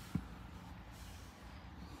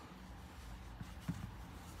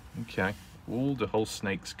 Okay. Oh, the whole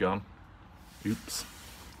snake's gone. Oops.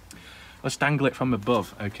 Let's dangle it from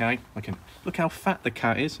above, okay? Look how fat the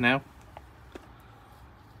cat is now.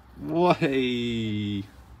 Way.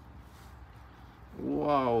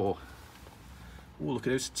 Whoa. Oh, look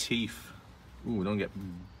at those teeth. Ooh, don't get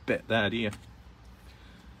bit there, do you?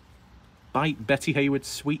 Bite Betty Hayward's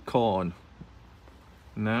sweet corn.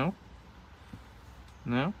 No?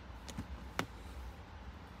 No?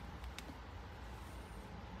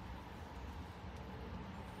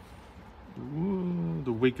 Ooh,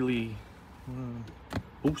 the wiggly.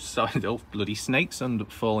 Oh, sorry, the old bloody snakes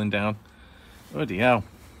falling down. Bloody hell.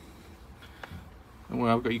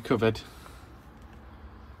 Well, I've got you covered.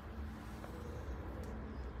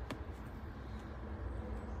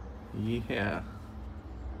 Yeah.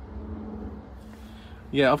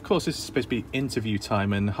 Yeah, of course this is supposed to be interview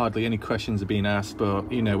time and hardly any questions are being asked,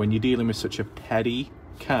 but you know, when you're dealing with such a petty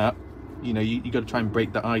cat, you know, you got to try and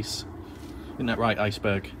break the ice. Isn't that right,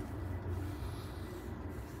 Iceberg?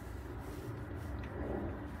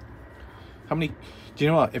 How many, do you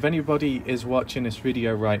know what, if anybody is watching this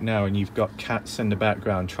video right now and you've got cats in the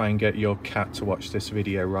background, try and get your cat to watch this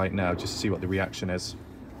video right now just to see what the reaction is.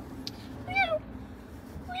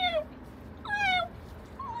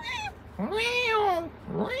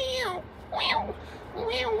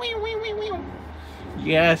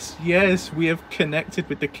 Yes, yes, we have connected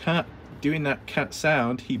with the cat. Doing that cat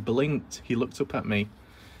sound, he blinked, he looked up at me.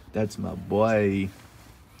 That's my boy.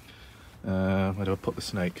 Where do I put the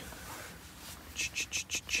snake?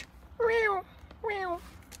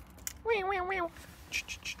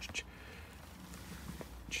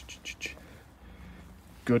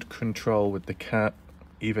 Good control with the cat,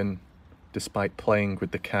 even despite playing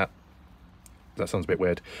with the cat. That sounds a bit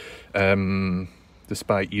weird.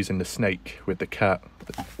 Despite using the snake with the cat.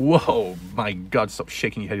 Whoa, my God, stop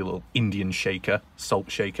shaking your head, you little Indian shaker, salt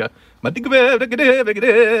shaker. Would you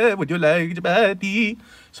like to party?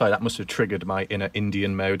 Sorry, that must have triggered my inner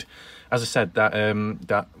Indian mode. As I said,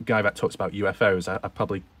 that guy that talks about UFOs, I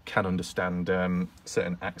probably can understand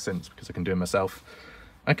certain accents because I can do it myself.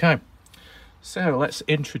 Okay, so let's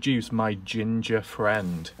introduce my ginger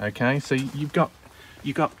friend. Okay, so you got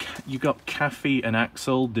Kathy and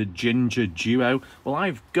Axel, the ginger duo. Well,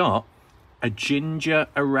 I've got a ginger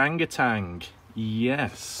orangutan.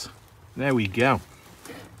 Yes, there we go.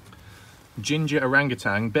 Ginger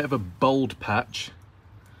orangutan, bit of a bold patch.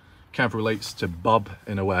 Kind of relates to Bob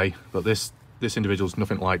in a way, but this individual's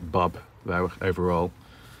nothing like Bob though overall.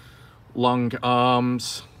 Long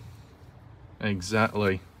arms.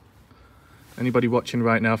 Exactly. Anybody watching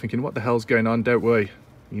right now thinking, what the hell's going on? Don't worry.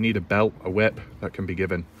 You need a belt, a whip, that can be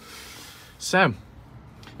given. So,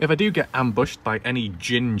 if I do get ambushed by any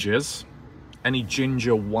gingers, any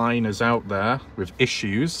ginger whiners out there with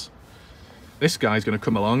issues, this guy's going to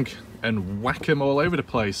come along and whack him all over the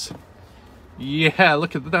place. Yeah,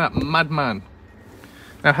 look at that, madman.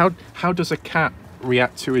 Now, how does a cat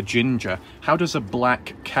react to a ginger? How does a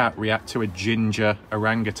black cat react to a ginger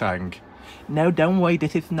orangutan? No, don't worry,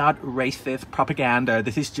 this is not racist propaganda.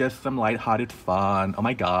 This is just some light-hearted fun. Oh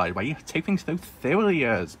my God, why are you taking so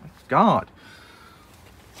serious? My God.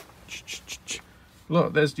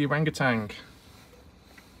 Look, there's the orangutan.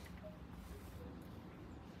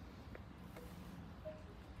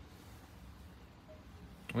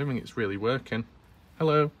 I don't think it's really working.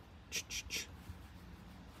 Hello.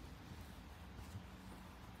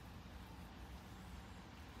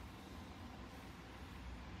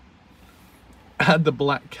 And the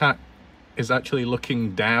black cat is actually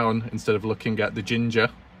looking down instead of looking at the ginger.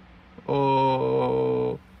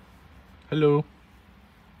 Oh, hello.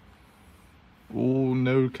 Oh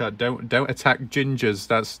no, cat! Don't attack gingers.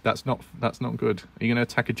 That's not good. Are you gonna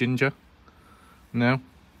attack a ginger? No.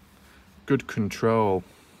 Good control.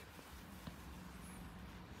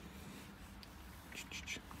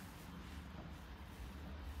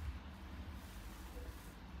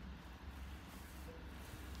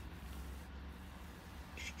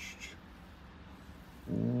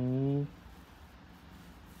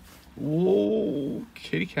 Whoa,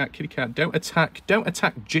 kitty cat, don't attack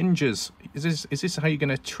gingers. Is this how you're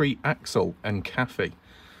gonna treat Axel and Kathy?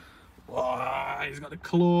 Oh, he's got a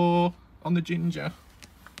claw on the ginger.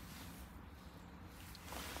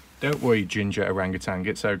 Don't worry, ginger orangutan,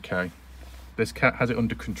 it's okay. This cat has it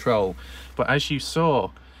under control. But as you saw,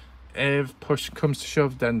 if push comes to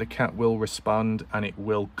shove, then the cat will respond and it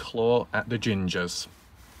will claw at the gingers.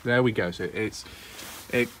 There we go. So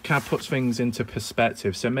it kind of puts things into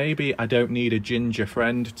perspective. So maybe I don't need a ginger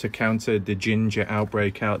friend to counter the ginger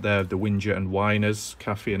outbreak out there, the whinger and whiners,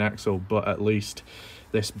 Kathy and Axel, but at least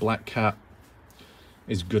this black cat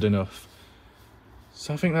is good enough.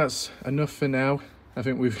 So I think that's enough for now. I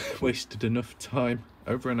think we've wasted enough time.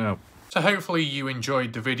 Over and out. So hopefully you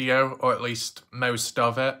enjoyed the video, or at least most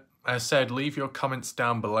of it. As I said, leave your comments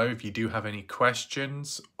down below if you do have any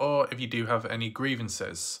questions, or if you do have any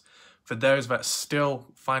grievances. For those that still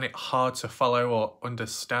find it hard to follow or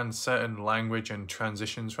understand certain language and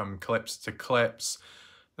transitions from clips to clips,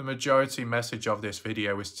 the majority message of this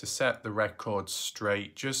video is to set the record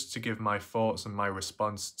straight, just to give my thoughts and my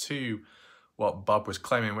response to what Bob was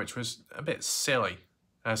claiming, which was a bit silly.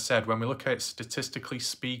 As I said, when we look at it statistically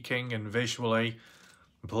speaking and visually,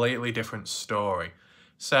 completely different story.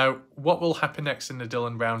 So what will happen next in the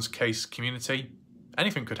Dylan Brown's case community?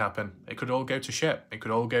 Anything could happen. It could all go to shit. It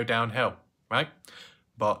could all go downhill, right?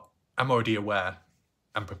 But I'm already aware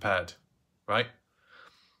and prepared, right?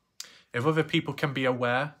 If other people can be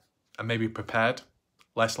aware and maybe prepared,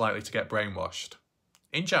 less likely to get brainwashed.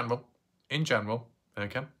 In general,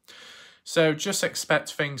 okay? So just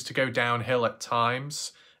expect things to go downhill at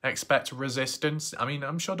times. Expect resistance. I mean,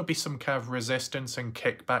 I'm sure there'll be some kind of resistance and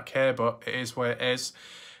kickback here, but it is where it is.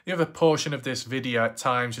 The other portion of this video at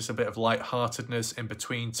times, just a bit of lightheartedness in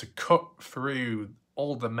between to cut through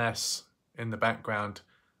all the mess in the background.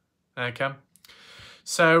 Okay?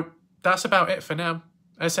 So that's about it for now.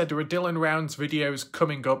 As I said, there are Dylan Rounds videos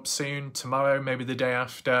coming up soon, tomorrow, maybe the day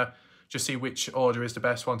after. Just see which order is the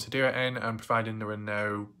best one to do it in, and providing there are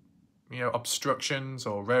no obstructions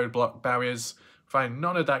or roadblock barriers. Providing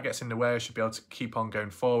none of that gets in the way, I should be able to keep on going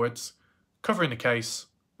forwards, covering the case,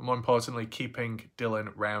 but more importantly, keeping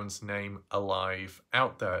Dylan Round's name alive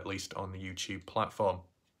out there, at least on the YouTube platform.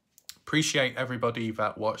 Appreciate everybody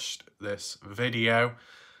that watched this video.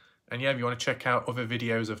 And yeah, if you want to check out other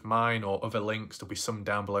videos of mine or other links, there'll be some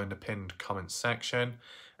down below in the pinned comment section.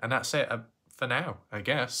 And that's it for now, I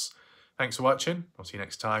guess. Thanks for watching. I'll see you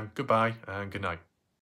next time. Goodbye and good night.